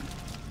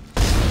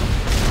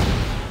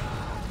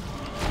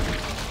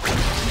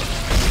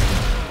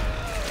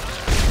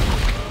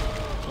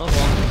 Oh, go on.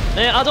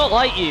 Hey, I don't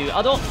like you.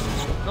 I don't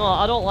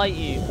like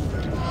you.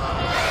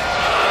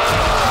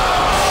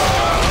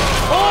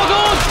 Oh,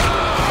 God!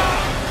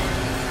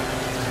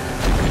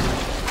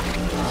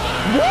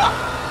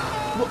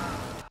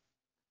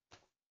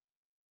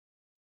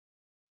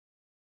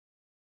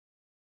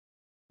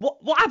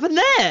 What happened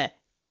there?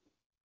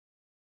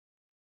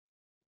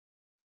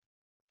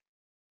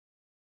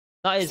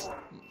 That is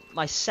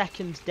my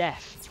second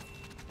death.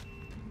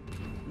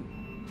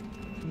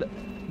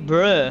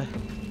 Bruh.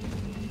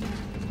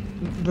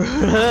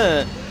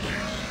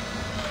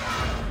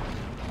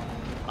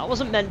 That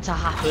wasn't meant to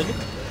happen.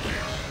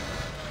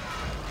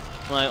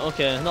 Right,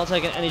 okay, not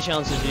taking any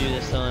chances with you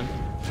this time.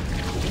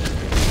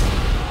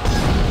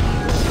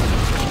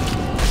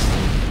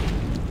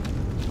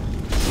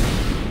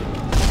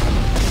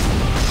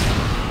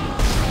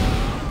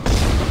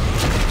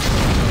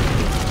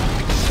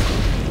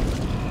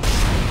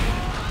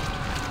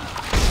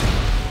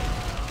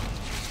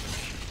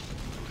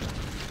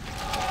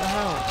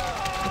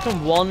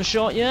 Can one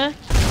shot, yeah? You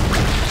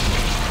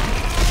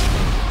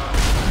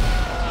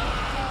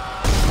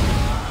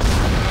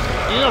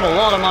have a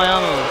lot of my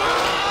ammo.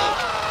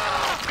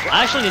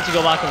 I actually need to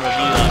go back and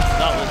review that.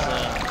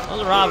 That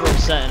was rather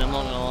upsetting, I'm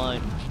not gonna lie.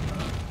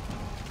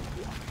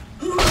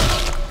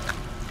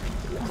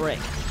 Brick.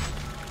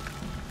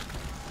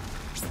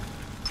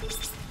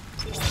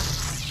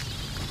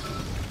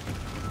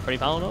 Pretty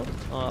power node?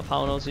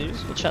 Power node to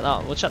use? We'll check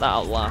that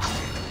out last.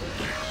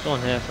 Go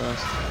on here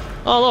first.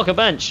 Oh look, a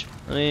bench.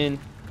 I mean,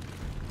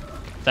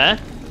 fair.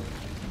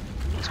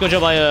 It's a good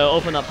job I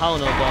opened that power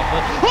node door.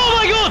 But oh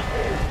my god!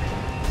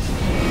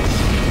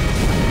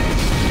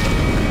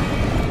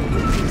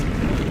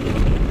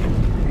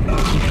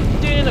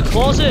 Dude, in the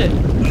closet.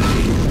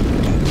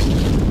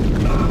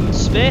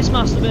 Space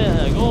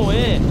masturbator, go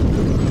away.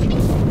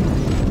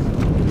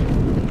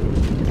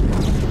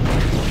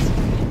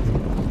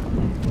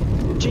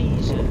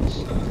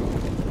 Jesus.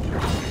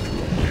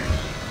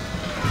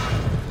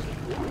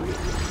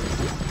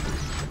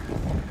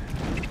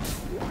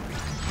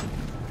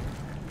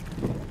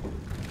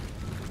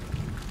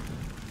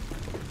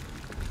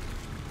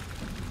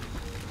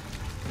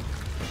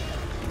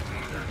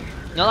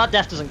 No, that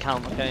death doesn't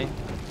count, okay?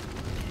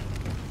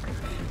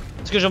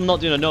 It's because I'm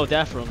not doing a no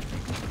death run.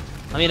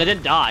 I mean, I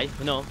didn't die,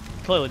 but no,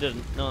 clearly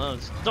didn't. No,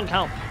 it don't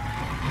count. No.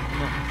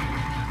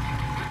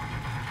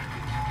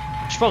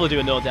 I should probably do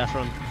a no death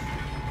run.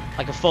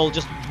 Like a full,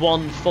 just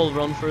one full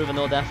run through of a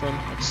no death run.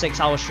 Like a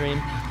 6-hour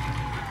stream.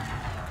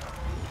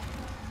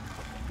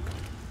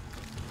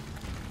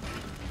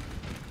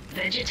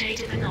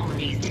 Vegetative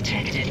anomalies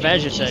detected.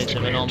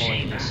 Vegetative in the East Row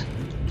anomalies.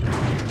 chamber.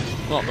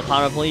 What, the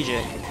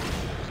paraplegic?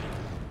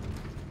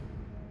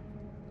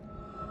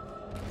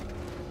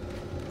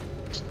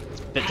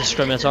 Bit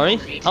discriminatory.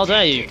 How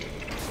dare you?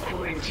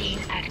 Quarantine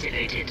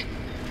activated.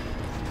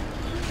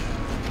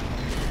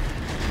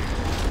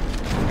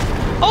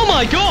 Oh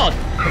my god!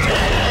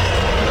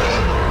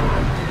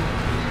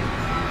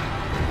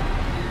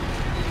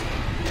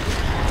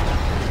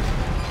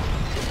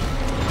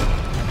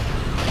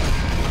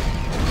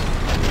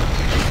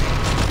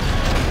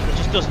 It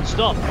just doesn't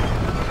stop.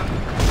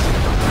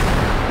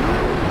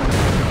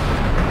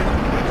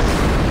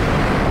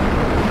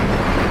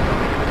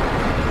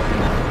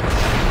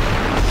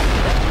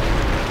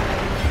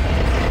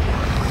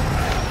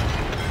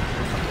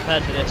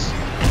 Prepared for this.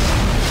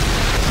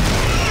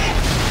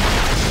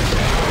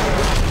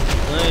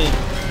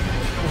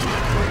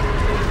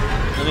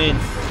 I mean,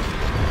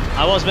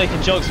 I was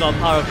making jokes about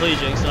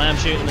paraplegics and I am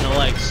shooting them in the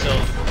legs, so...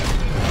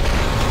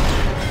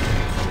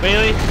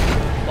 Really?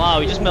 Wow,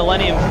 he just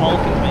Millennium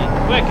Falconed me.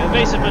 Quick,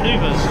 evasive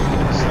maneuvers.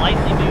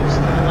 Slightly moves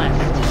to the left.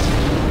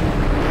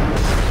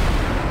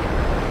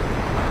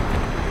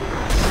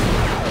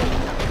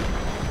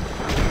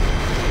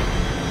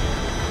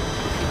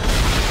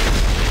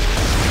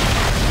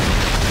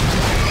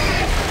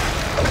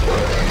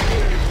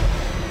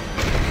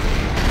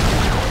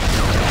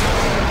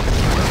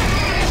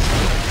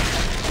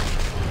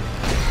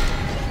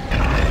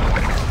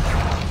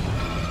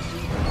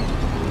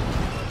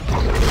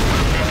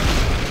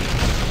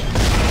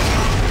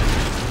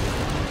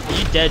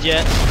 Dead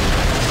yet?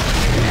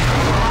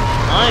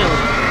 Finally.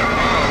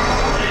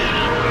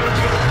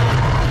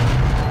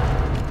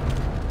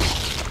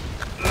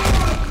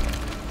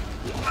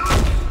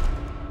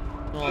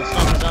 Come on,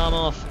 stamp his arm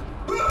off.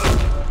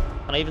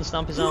 Can I even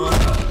stamp his arm off?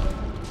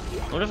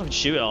 I wonder if I can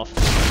shoot it off.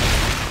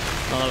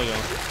 Oh, there we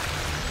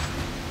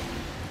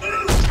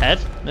go. His head,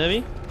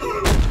 maybe?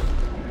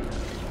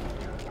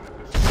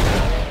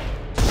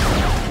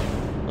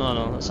 Oh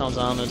no, that sounds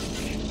armored.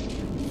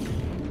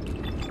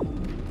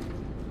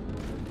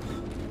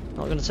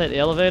 Not gonna take the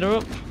elevator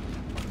up. I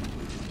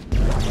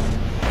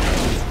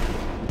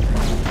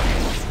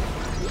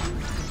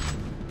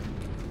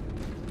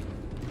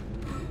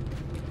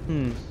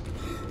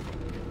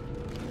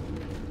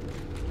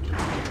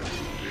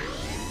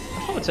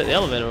thought I'd take the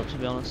elevator up, to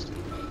be honest.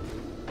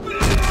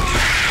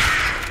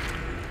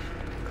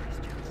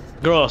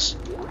 Gross.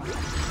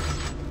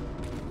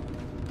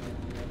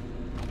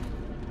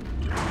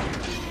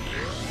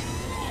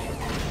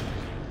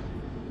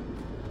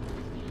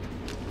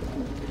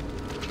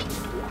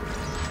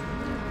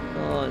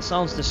 It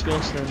sounds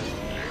disgusting.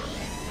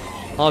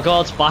 Oh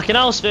god, it's back in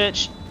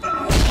Auschwitz!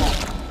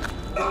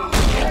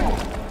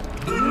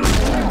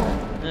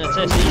 Yeah,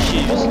 taste these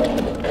shoes.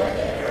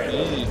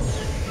 Eee.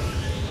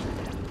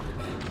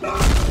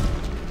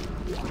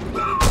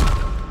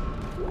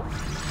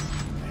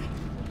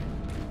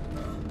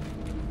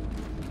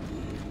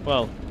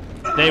 Well,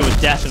 they were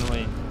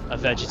definitely a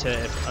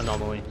vegetative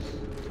anomaly.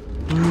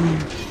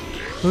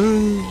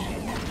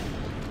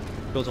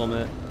 Good one,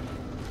 mate.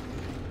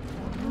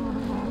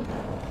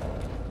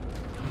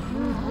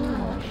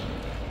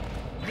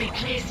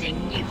 Replacing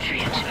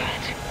nutrient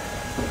vat.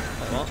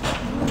 What?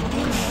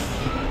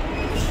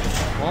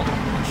 What?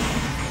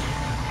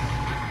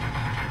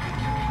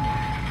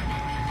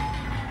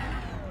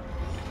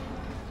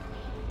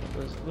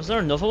 Was there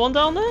another one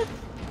down there?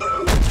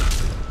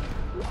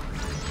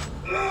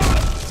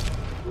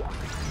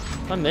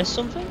 Did I miss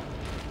something?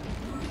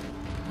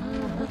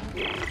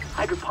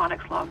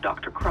 Hydroponics log,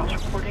 Dr. Cross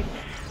reporting.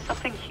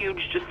 Something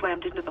huge just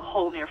slammed into the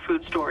hull near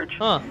food storage.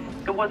 Huh.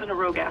 It wasn't a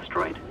rogue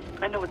asteroid.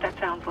 I know what that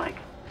sounds like.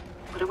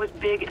 But it was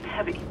big and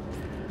heavy.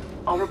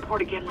 I'll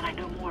report again when I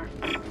know more.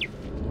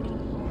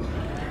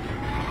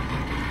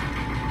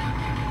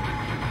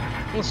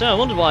 Well, so I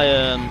wondered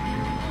why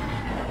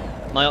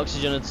my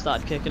oxygen had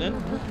started kicking in.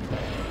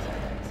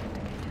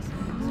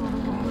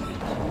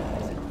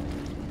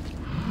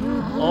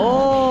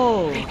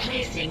 Oh!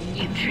 Replacing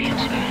nutrient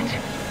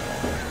vat.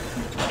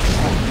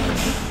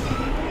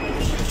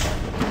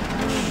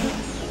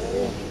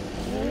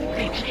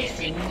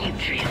 Replacing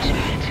nutrient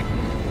vat.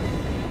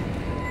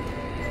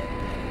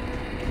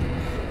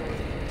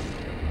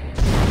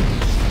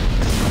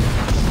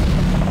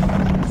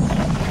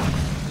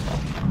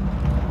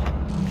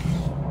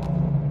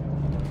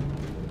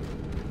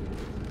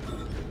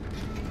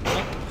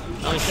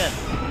 Oh, he's dead.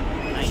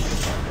 Nice.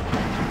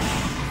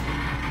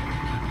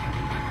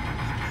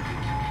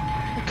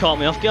 Caught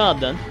me off guard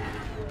then.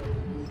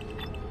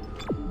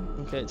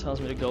 Okay, it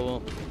tells me to go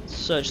up.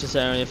 Search this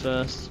area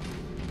first.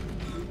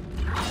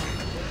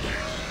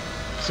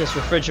 Is this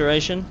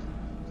refrigeration?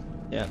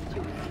 Yeah.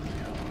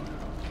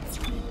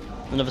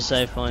 Another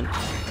save point.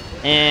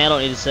 I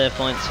don't need a save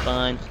point, it's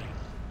fine.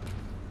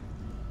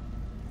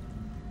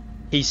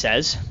 He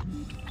says.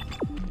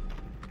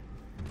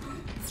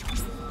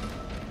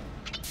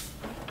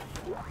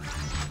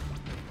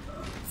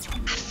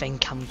 I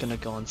think I'm gonna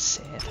go and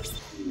save.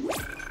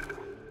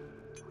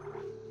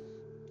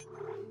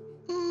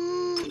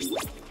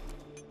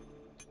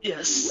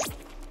 Yes.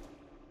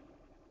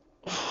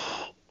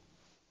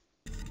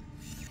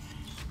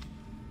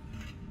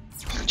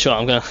 Sure,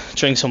 I'm gonna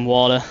drink some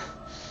water.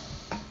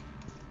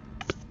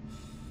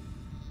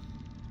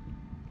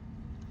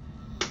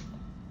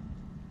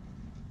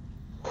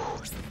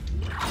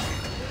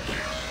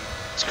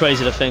 It's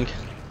crazy to think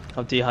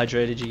how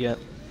dehydrated you get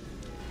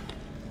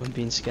when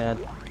being scared.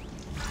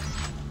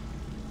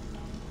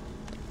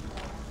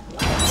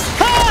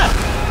 Ah!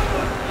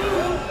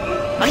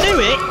 I knew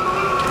it!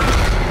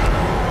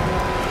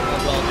 Oh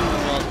god, oh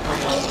god,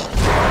 oh god.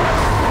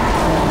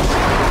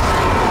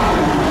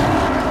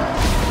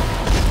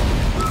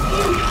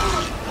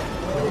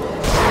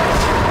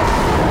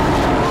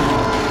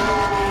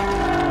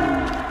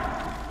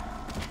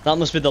 That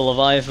must be the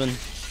Leviathan.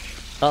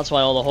 That's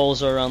why all the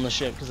holes are around the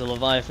ship, because the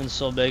Leviathan's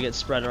so big it's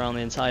spread around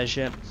the entire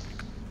ship.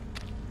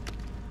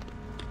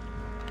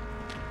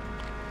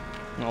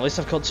 Well, at least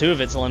I've cut 2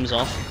 of its limbs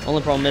off.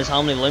 Only problem is,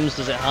 how many limbs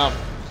does it have?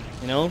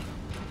 You know?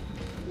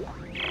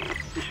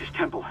 This is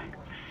Temple,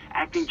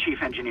 acting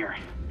chief engineer.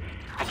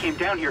 I came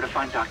down here to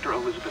find Dr.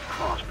 Elizabeth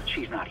Cross, but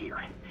she's not here.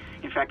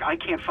 In fact, I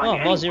can't find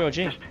anyone. Zero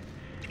G. Just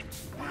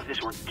one of this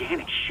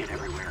organic shit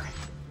everywhere.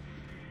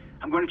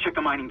 I'm going to check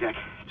the mining deck.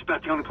 It's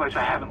about the only place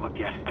I haven't looked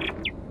yet.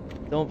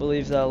 Don't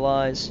believe their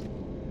lies.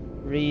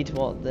 Read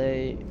what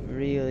they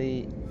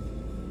really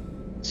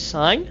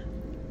saying?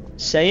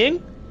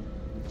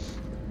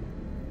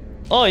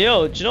 Oh,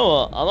 yo, do you know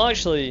what? I'm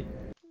actually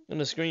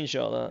gonna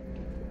screenshot that.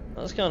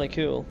 That's kind of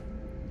cool.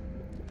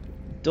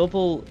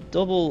 Double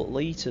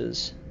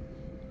liters.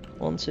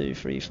 1, 2,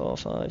 3, 4,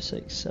 5,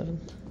 6,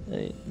 7,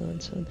 8, 9,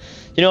 10.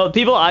 You know,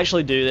 people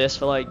actually do this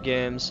for like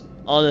games.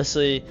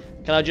 Honestly,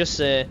 can I just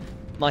say,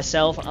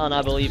 myself and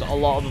I believe a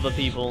lot of other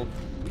people,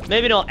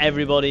 maybe not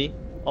everybody,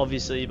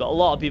 obviously, but a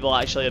lot of people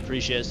actually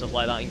appreciate stuff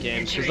like that in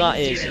games, because that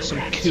is some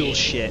cool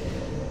shit.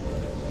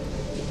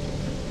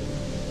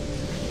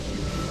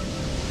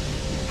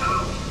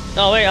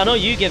 Oh wait, I know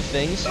you give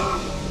things. Oh,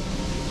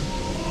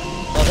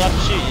 do I have to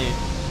shoot you?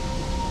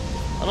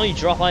 I know you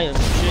drop items,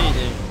 I'm sure you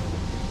do.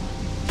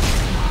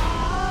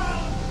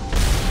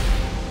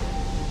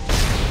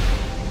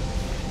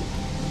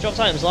 Dropped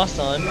items last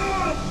time.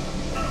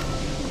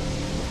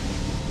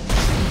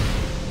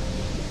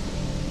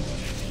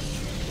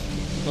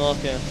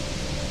 Okay.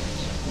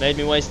 Made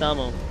me waste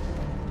ammo.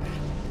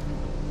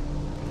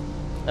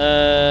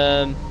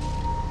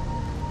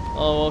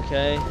 Oh,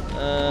 okay.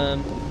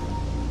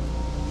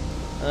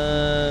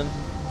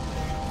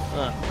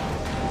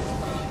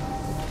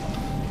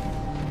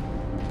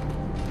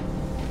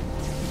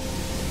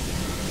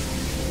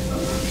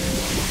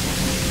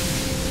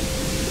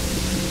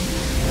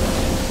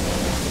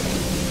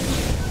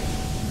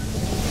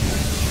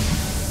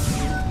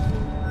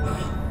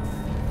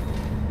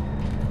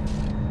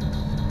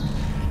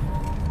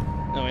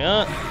 There we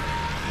are.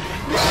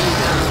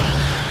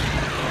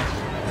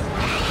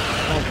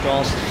 Oh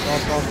god,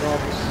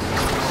 god.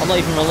 I'm not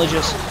even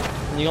religious,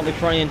 and you got me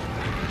praying.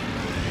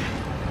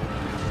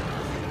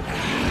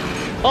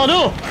 Oh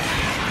no!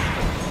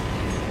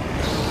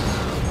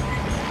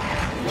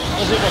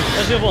 Where's the other one?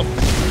 Where's the other one?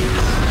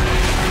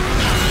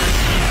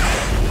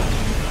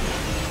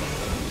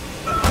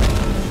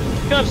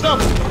 Go, stop!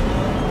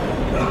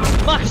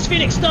 Marcus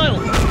Phoenix style!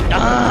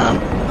 Ah!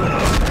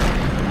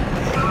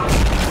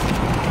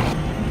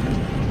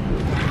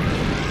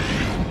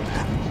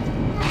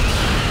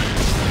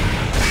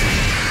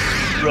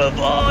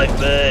 Revive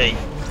me!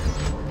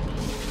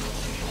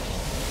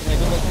 Yeah,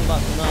 good luck coming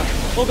back from that.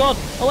 Oh god!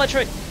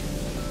 Electric!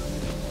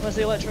 Where's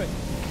the electric?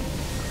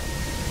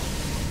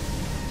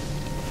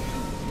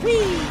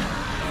 Whee!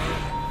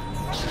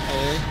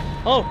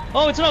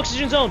 Oh, it's an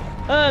oxygen zone!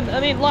 I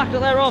mean, lack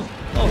thereof!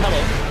 Oh,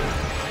 hello.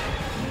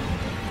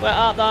 Where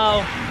art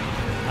thou?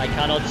 I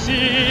cannot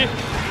see!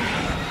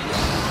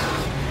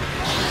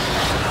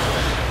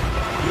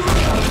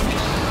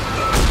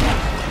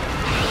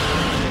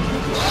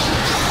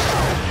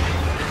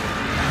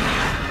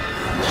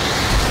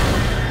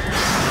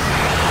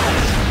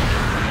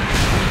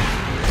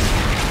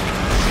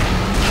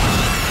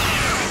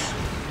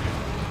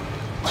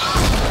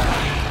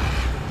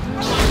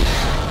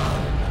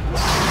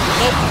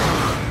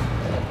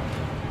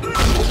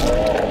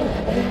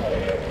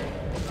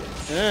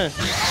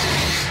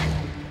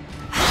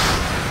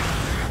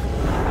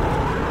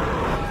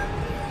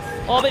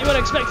 Oh, but you weren't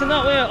expecting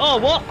that, were you? Oh,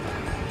 what?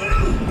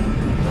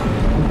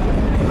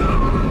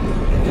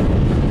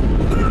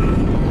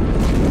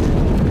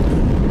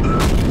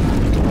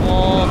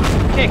 Oh,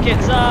 kick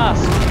its ass!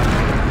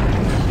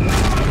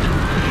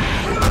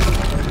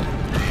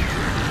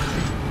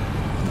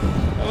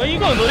 Oh, where are you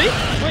going, buddy?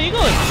 Where are you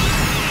going?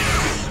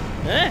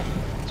 Eh?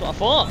 That's what I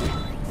thought.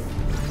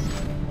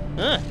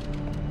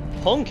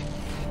 Punk.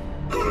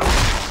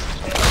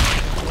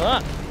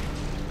 That.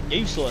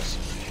 Useless.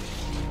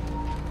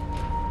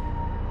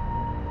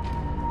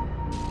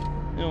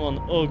 You one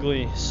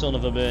ugly son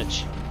of a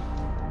bitch.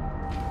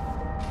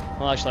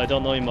 Well, actually, I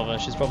don't know your mother.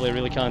 She's probably a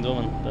really kind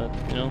woman, but,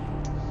 you know.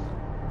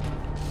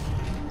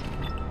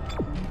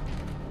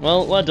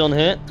 Well, we're done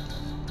here.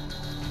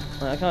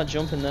 I can't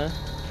jump in there.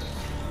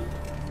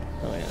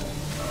 Oh yeah.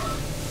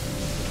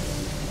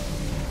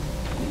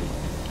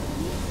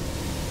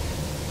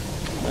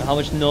 Right, how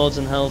much nodes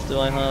and health do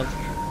I have?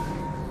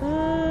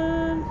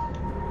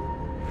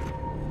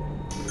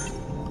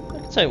 I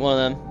can take one of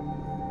them.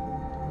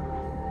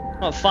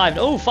 Oh, 5.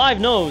 Oh, 5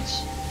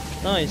 nodes.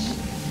 Nice.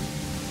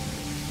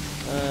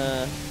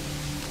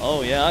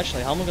 Oh yeah,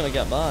 actually, how am I gonna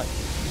get back?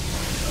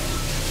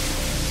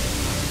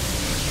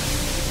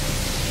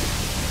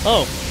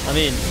 Oh, I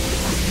mean,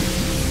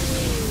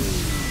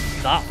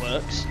 that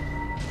works.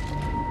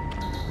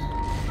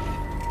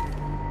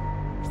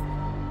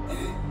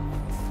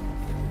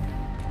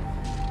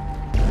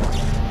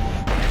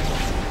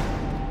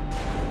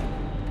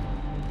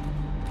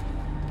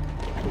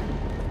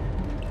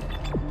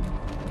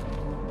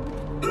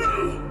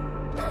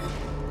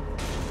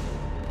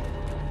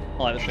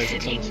 I like the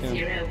physics on this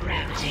game.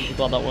 I'm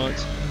glad that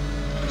worked.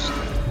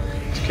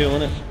 It's cool,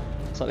 isn't it?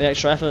 It's like the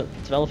extra effort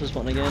developers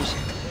put in the games.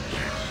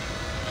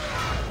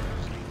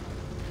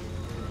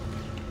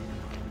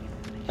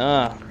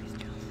 Ah.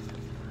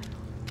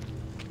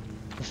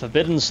 The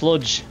forbidden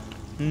sludge.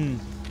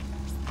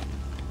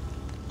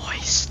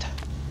 Moist.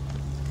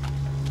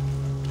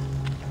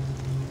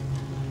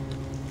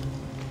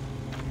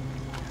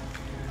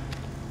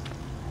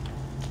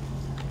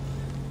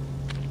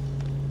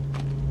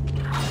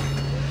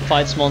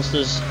 Fights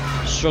monsters,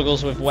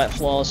 struggles with wet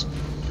floors.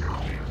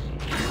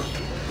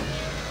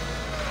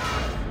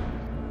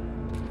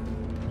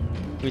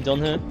 We done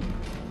here?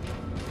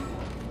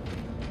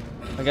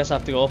 I guess I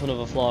have to go up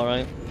another floor,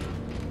 right?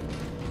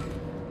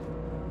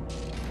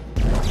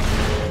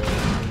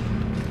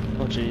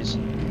 Oh jeez.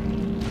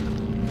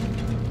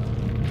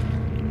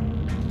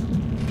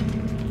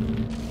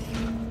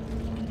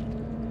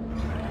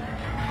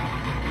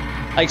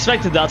 I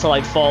expected that to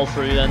like fall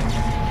through then.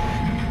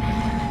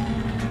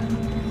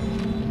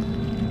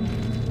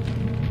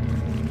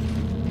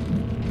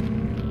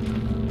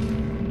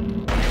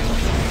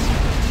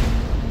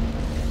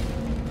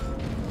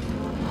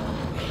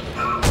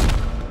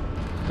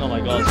 Oh my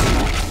god.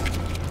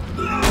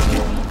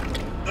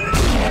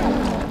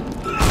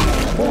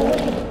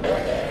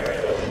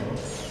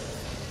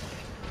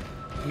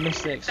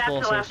 Missed the explosive.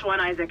 That's the last one,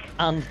 Isaac.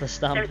 And the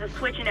stamp. There's a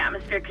switch in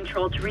atmosphere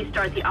control to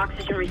restart the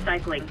oxygen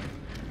recycling.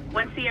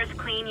 Once the air's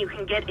clean, you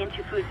can get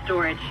into food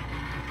storage.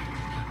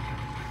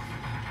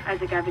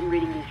 Isaac, I've been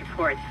reading these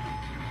reports.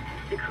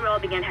 The crew all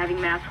began having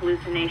mass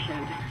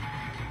hallucinations.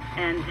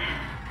 And...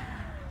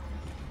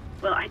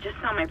 well, I just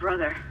saw my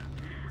brother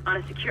on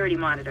a security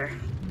monitor.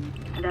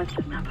 And that's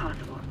just not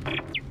possible.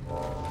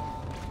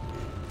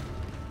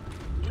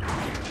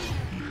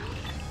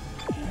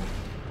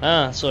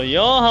 Ah, so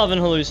you're having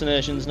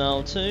hallucinations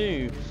now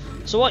too.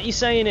 So what you're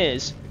saying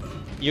is,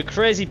 you're a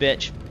crazy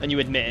bitch, and you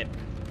admit it.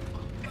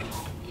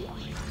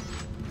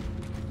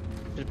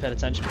 Should have paid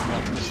attention to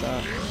that from the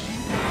start.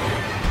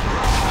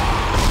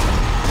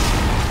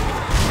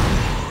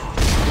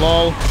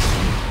 Lol.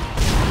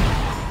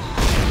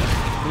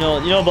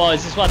 You know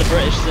boys, this is why the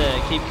British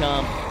say, keep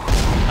calm,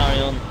 carry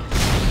on.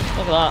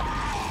 Look at that.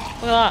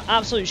 Look at that.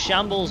 Absolute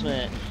shambles,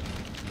 mate.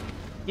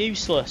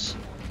 Useless.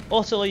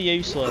 Utterly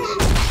useless.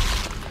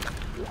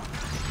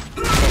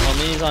 What that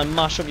means I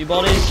mash up your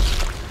bodies.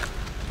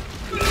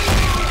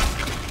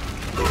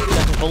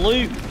 Checking for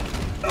loot.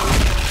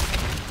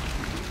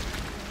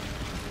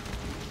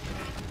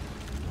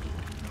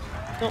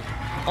 Oh,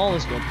 all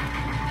is good.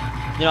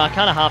 You know, I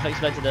kind of half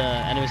expected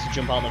enemies to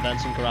jump out the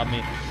vents and grab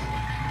me.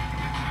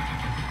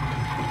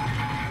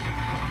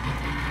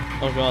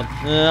 Oh god,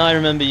 I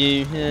remember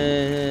you.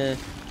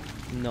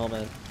 No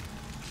man.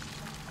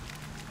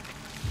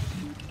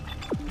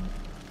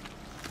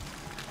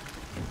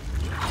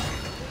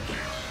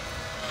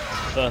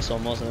 First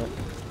one, wasn't it?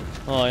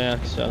 Oh yeah,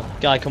 so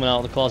guy coming out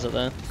of the closet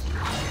there.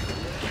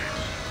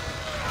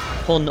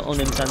 Pun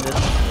unintended.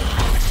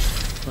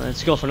 Right,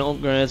 let's go for an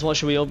upgrade. What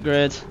should we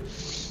upgrade?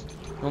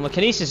 Well, my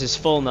kinesis is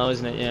full now,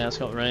 isn't it? Yeah, it's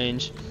got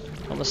range.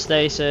 Got my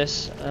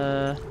stasis.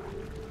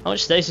 How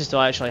much stasis do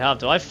I actually have?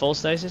 Do I have full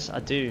stasis? I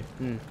do.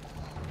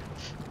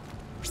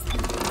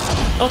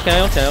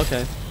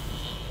 Okay.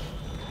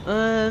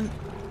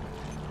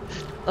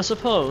 I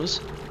suppose.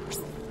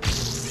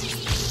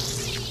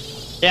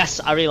 Yes,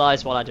 I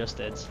realised what I just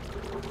did.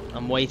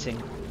 I'm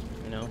waiting,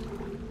 you know.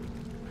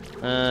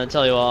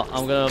 Tell you what,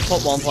 I'm gonna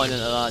put 1 point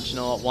into that. Do you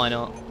know what? Why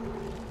not?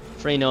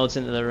 3 nodes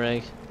into the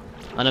rig,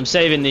 and I'm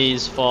saving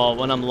these for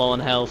when I'm low on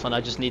health and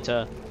I just need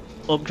to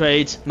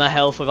upgrade my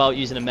health without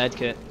using a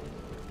medkit.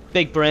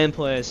 Big brain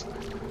plays.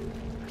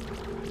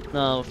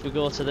 Now, if we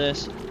go to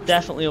this,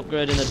 definitely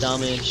upgrading the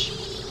damage,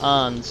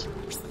 and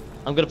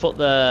I'm gonna put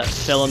the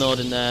filler node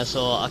in there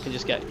so I can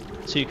just get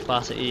 2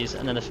 capacities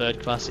and then a 3rd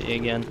capacity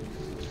again.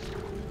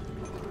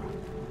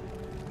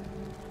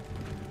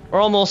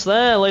 We're almost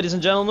there, ladies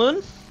and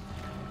gentlemen.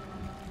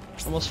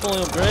 Almost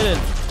fully upgraded.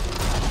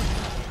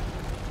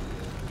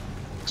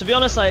 To be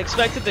honest, I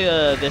expected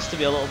this to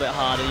be a little bit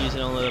harder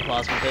using only the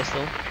plasma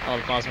pistol, or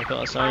the plasma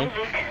cutter, sorry.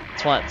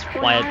 That's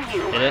why I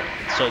did it,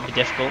 so it'd be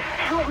difficult.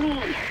 Help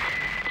me.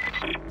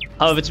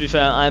 However, to be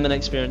fair, I'm an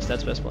experienced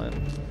Dead Space player.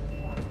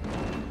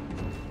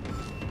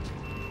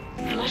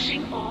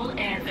 Flushing all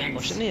air vents.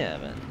 Flushing the air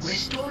vents.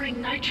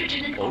 Restoring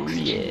nitrogen and Oh,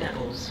 oxygen yeah.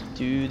 levels.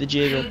 Do the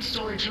jiggle. Food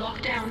storage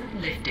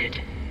lockdown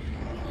lifted.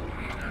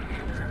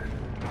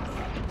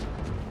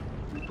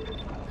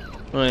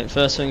 Right,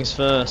 first things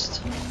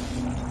first.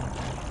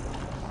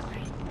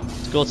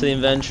 Let's go to the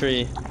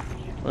inventory. Do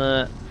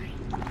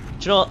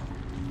you know what?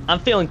 I'm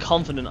feeling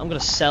confident. I'm gonna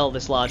sell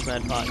this large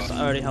med pack because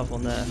I already have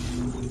one there.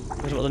 I'm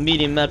gonna put the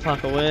medium med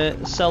pack away,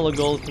 sell the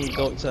gold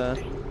conductor,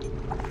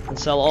 and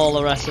sell all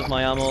the rest of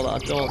my ammo that I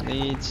don't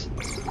need.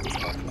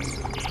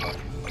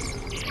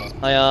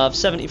 I have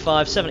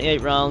 75,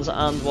 78 rounds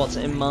and what's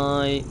in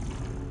my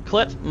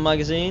clip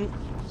magazine,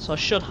 so I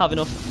should have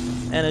enough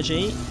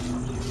energy.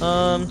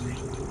 I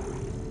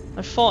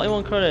have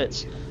 41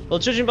 credits. Well,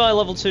 judging by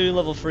level 2,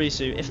 level 3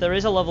 suit, if there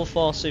is a level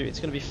 4 suit, it's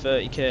going to be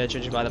 30k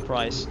judging by the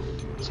price.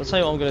 So I'll tell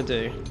you what I'm going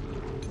to do.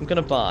 I'm going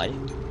to buy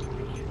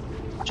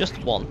just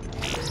one.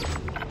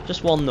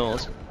 Just one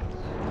node.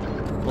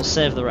 We'll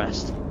save the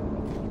rest.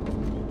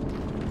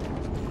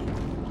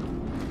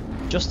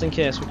 Just in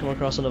case we come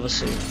across another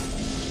suit. I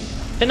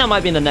think that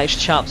might be in the next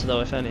chapter though,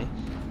 if any.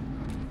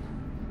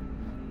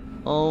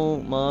 Oh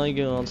my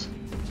god.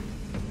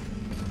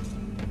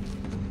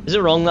 Is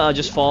it wrong that I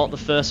just thought the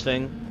first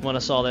thing when I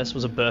saw this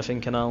was a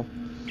birthing canal?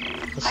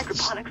 That's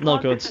Hydroponics not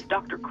log, good. This is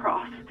Dr.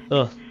 Cross.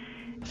 Ugh. I feel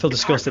It's hard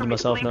disgusted for in me to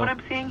myself believe now.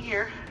 what I'm seeing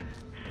here.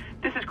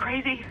 This is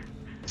crazy.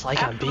 It's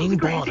like I'm Absolutely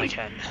being born crazy.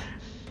 again.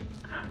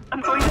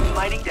 I'm going to the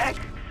mining deck.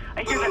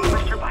 I hear that more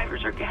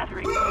survivors are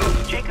gathering.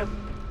 Jacob,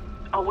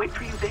 I'll wait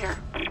for you there.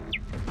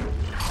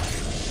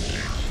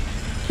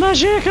 My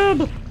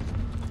Jacob!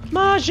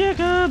 My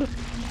Jacob!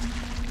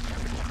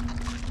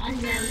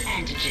 Unknown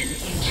antigen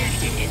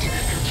injected into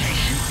the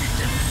filtration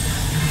system.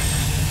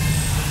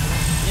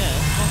 Yeah,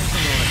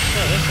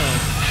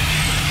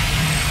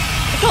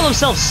 they call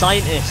themselves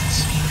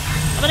scientists.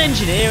 I'm an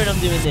engineer and I'm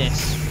doing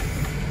this.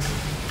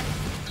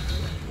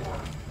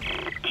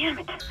 Damn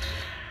it.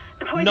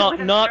 The poison Knock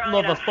wasn't knock,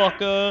 strong enough.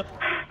 motherfucker.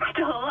 It's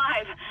still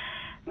alive.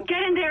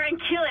 Get in there and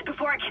kill it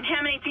before it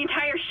contaminates the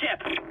entire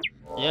ship.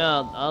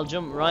 Yeah, I'll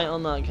jump right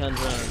on that,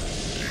 Kendra.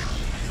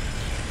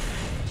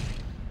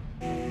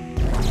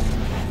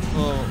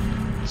 Oh,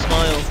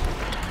 smile.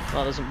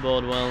 That doesn't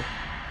bode well.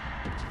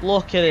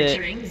 Look at it.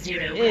 Entering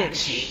zero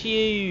It's gravity.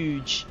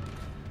 huge.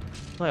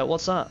 Wait,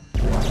 what's that?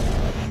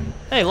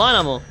 Hey, line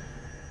ammo.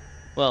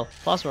 Well,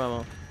 plasma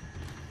ammo.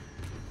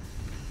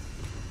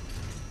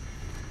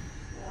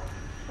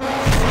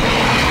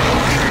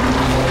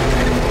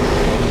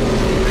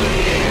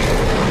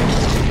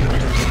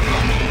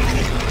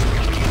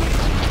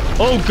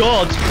 Oh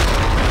god!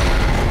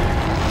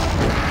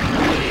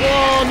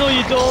 Oh no,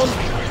 you don't!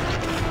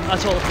 I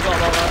totally forgot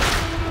about that.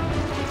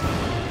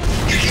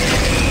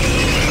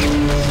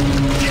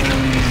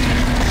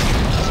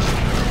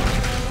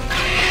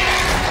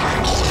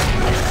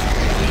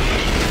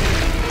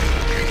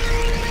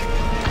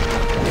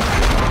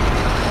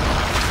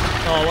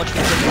 Oh, watch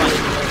me jump right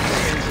into those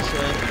things this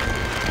way.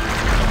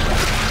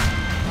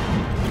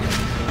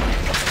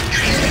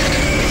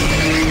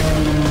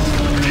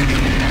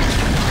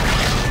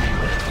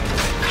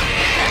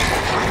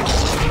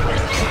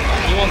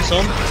 You want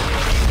some?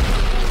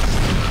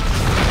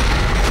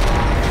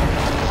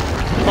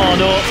 Oh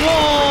no!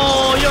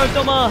 Whoa! You're a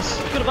dumbass!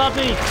 You could have had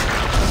me!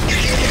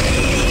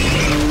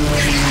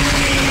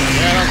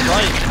 Yeah, that's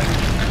right.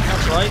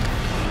 That's right.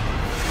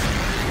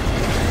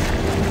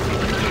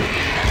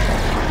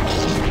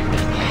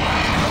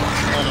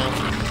 Oh no.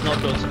 Not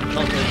good.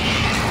 Not good.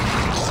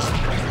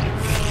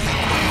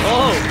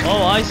 Oh!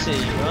 Oh, I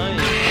see. Right.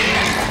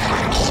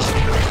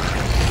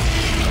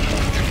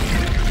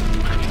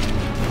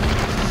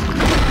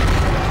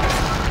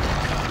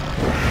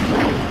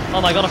 Oh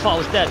my god, I thought I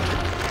was dead.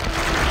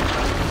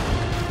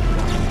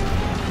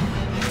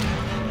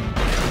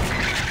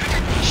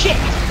 Shit!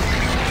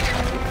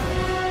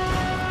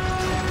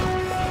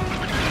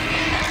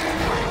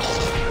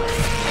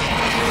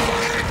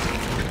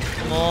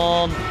 Come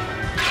on.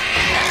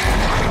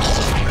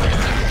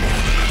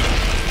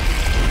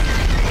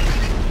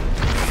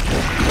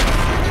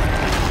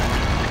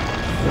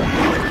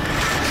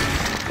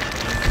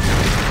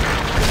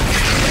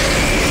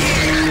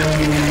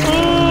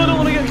 Oh, I don't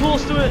want to get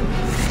close to it.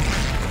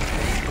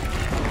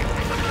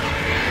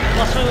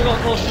 Last time we got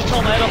close to the top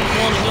of my head off the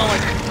one and you're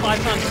like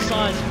 5 times the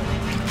size.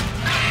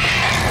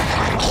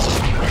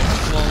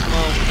 Come on, come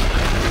on.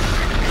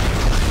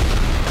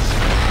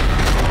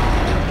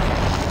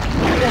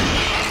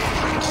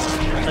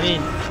 I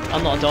mean,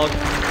 I'm not a dog.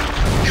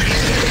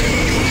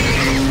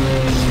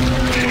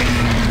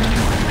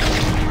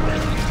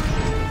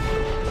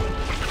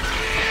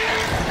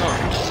 Oh,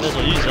 may as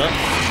well use that.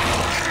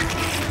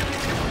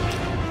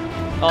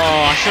 Oh,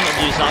 I shouldn't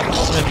have used that. I could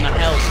have given my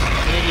health.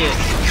 I'm an idiot.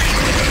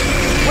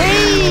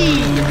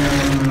 Whee!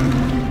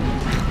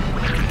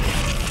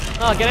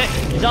 Oh, get it?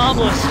 He's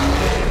harmless.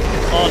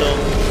 Oh no.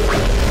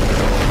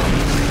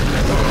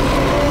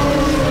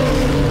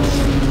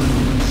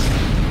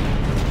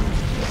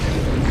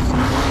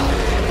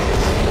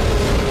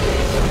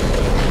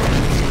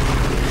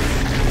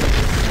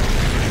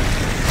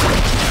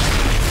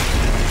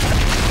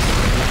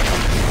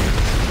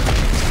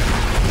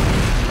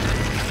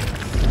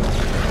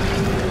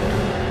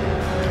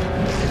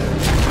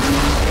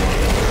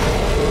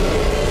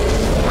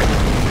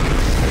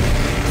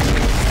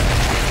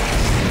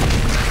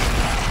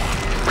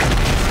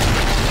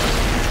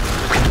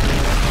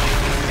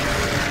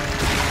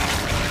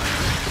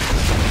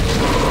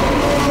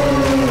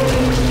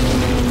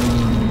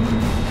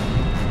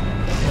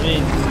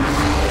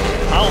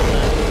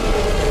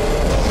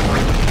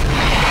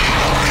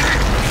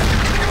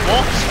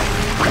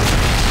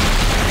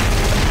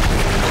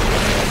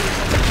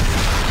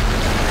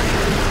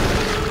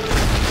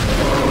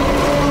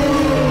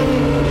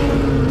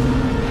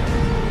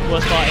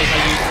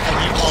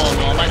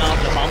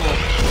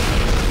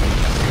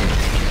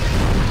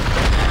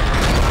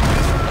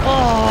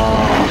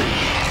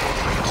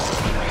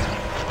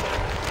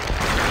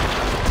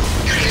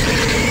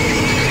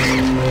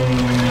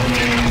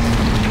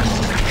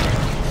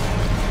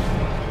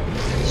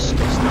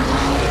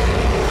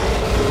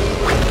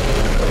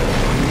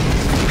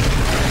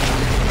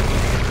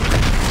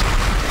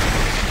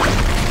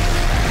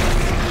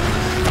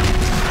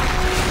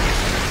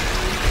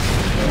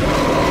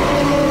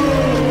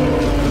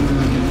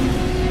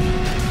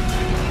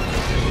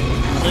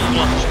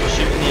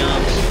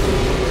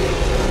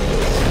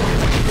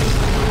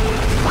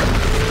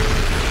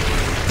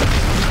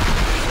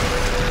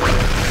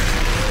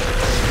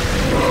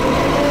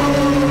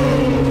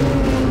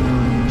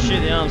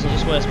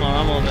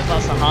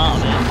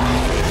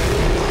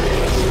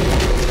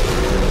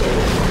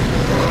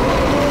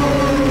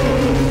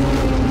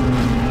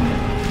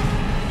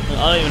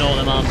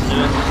 time to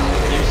do it.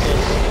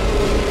 Useless.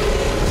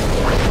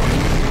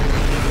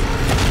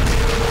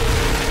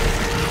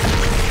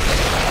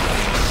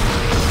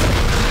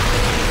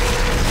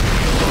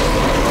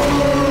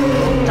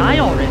 Die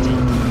already!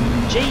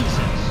 Jesus!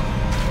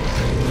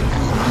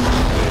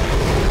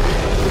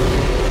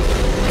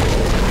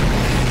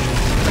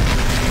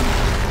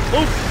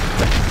 Oh!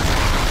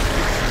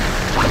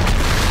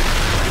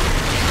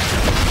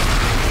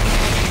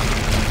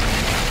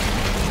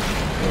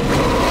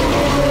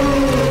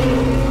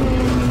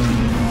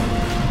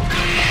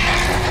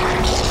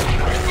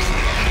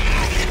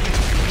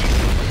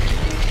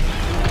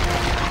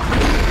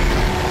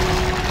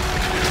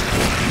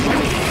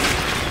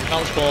 That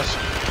was close.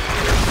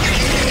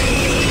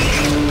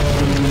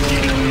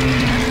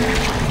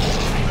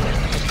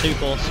 Too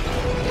close.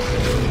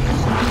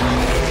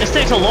 This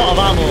takes a lot of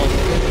ammo.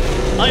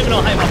 I don't even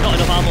know how I've got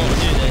enough ammo to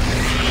do this.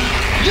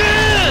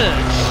 Yeah!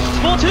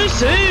 Spawn too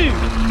soon!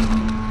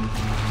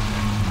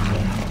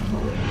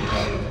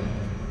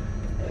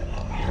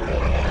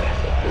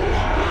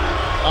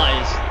 That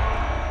is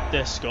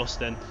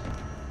disgusting.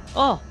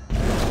 Oh!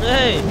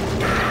 Hey!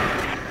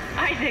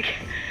 Isaac,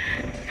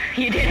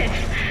 you did it.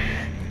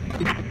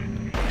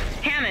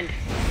 Hammond,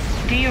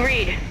 do you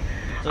read?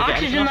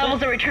 Oxygen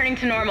levels are returning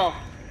to normal.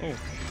 Oh.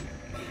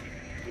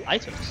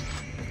 Items.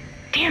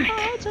 Damn it.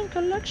 Item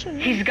collection.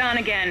 He's gone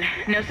again.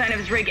 No sign of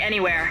his rig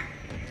anywhere.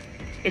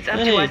 It's up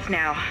to us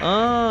now.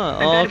 Ah, I've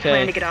got a okay.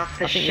 plan to get off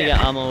the I think ship. you get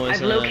ammo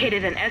as I've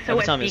located an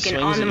SOS beacon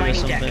on the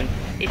mining deck.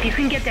 If you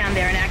can get down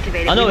there and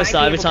activate it, I noticed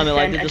that we every might time be it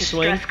able like to did the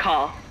send a swing. distress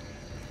call.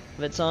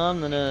 Of its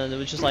arm, and there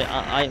was just like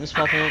items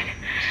popping up.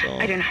 So.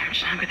 I don't know how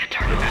much longer the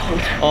target will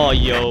hold. Oh,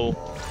 yo,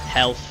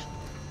 health.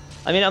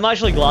 I mean, I'm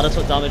actually glad I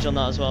took damage on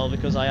that as well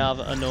because I have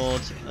a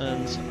node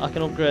and I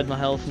can upgrade my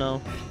health now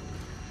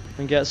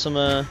and get some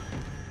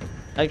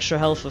extra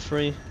health for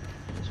free.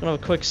 Just gonna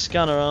have a quick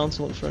scan around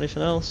to look for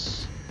anything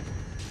else.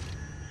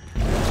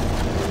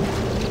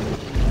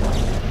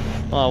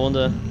 Oh, I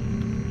wonder.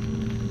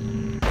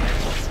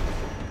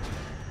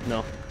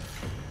 No,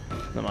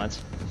 never mind.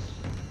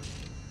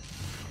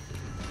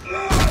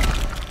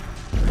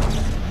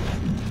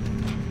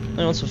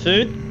 You want some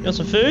food? You want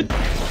some food?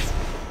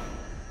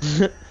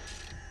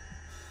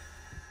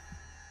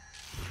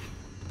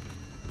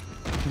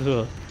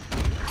 Ugh.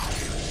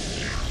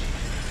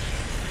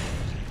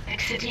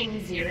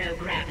 Exiting zero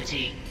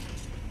gravity.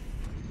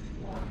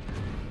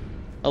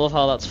 I love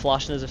how that's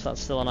flashing as if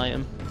that's still an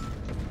item.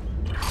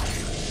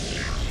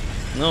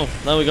 No,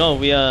 there we go.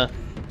 We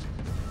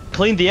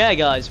cleaned the air,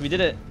 guys. We did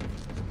it.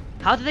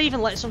 How did they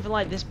even let something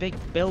like this big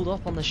build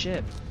up on the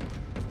ship?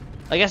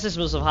 I guess this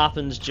must have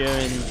happened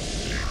during,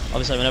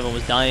 obviously, when everyone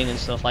was dying and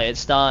stuff. Like, it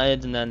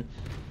started, and then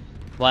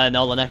when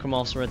all the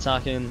Necromorphs were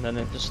attacking, then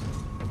it just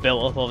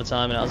built up over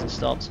time and it hasn't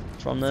stopped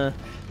from there.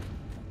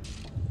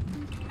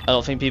 I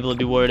don't think people would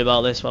be worried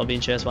about this while being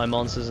chased by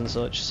monsters and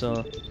such,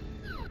 so...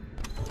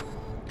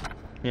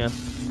 yeah,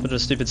 bit of a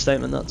stupid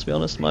statement that, to be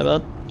honest, my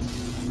bad.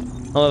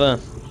 However,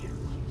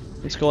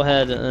 let's go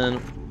ahead and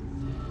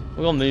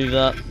we're gonna move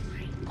that.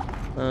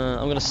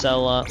 I'm gonna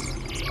sell that.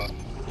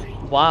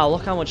 Wow,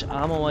 look how much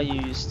ammo I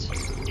used.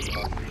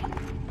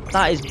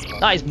 That is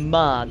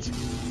mad.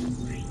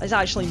 That is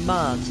actually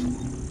mad.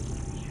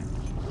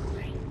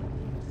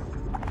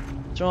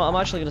 Do you know what? I'm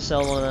actually gonna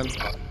sell one of them.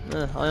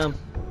 Yeah, I am.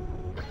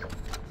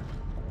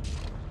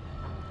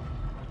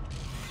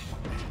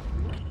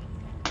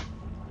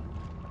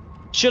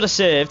 Should have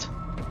saved.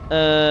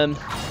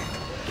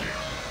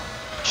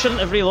 Shouldn't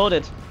have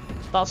reloaded.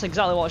 That's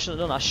exactly what I should have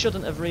done. I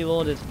shouldn't have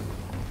reloaded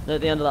at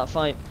the end of that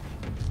fight.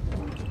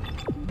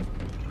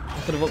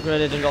 I could have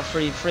upgraded and got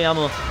free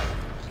ammo.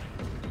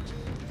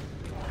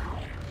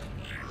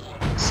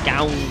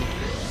 Scound.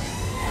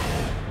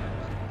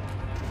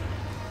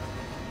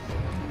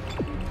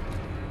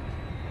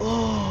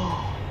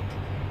 Oh.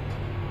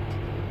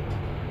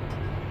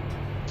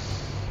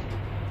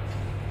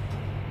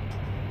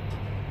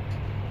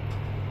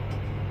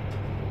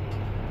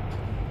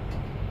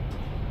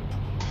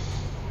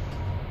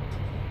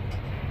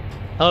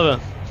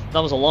 However, that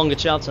was a longer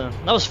chapter.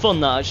 That was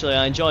fun, that actually.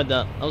 I enjoyed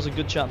that. That was a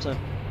good chapter.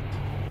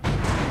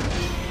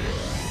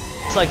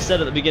 It's like I said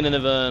at the beginning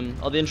of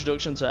or the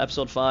introduction to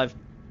episode 5.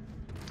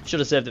 Should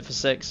have saved it for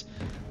 6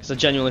 because I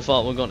genuinely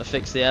thought we were going to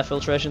fix the air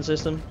filtration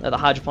system at the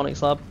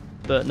hydroponics lab,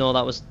 but no,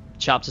 that was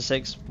chapter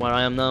 6 where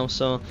I am now.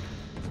 So,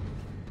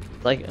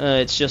 like,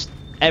 it's just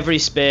every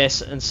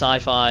space and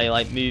sci-fi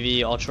like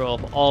movie or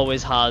trope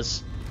always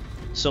has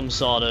some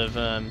sort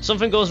of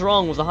something goes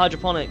wrong with the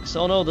hydroponics.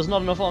 Oh no, there's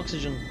not enough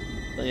oxygen.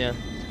 But yeah,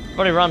 I've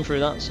already ran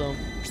through that, so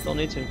don't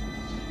need to.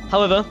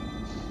 However,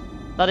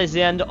 that is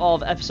the end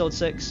of episode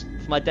 6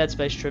 for my Dead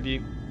Space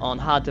tribute on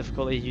hard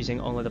difficulty using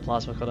only the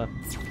plasma cutter.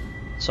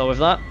 So with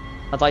that,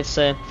 I'd like to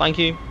say thank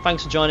you,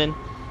 thanks for joining.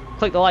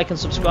 Click the like and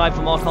subscribe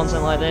for more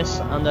content like this,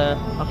 and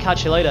I'll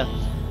catch you later.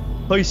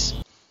 Peace.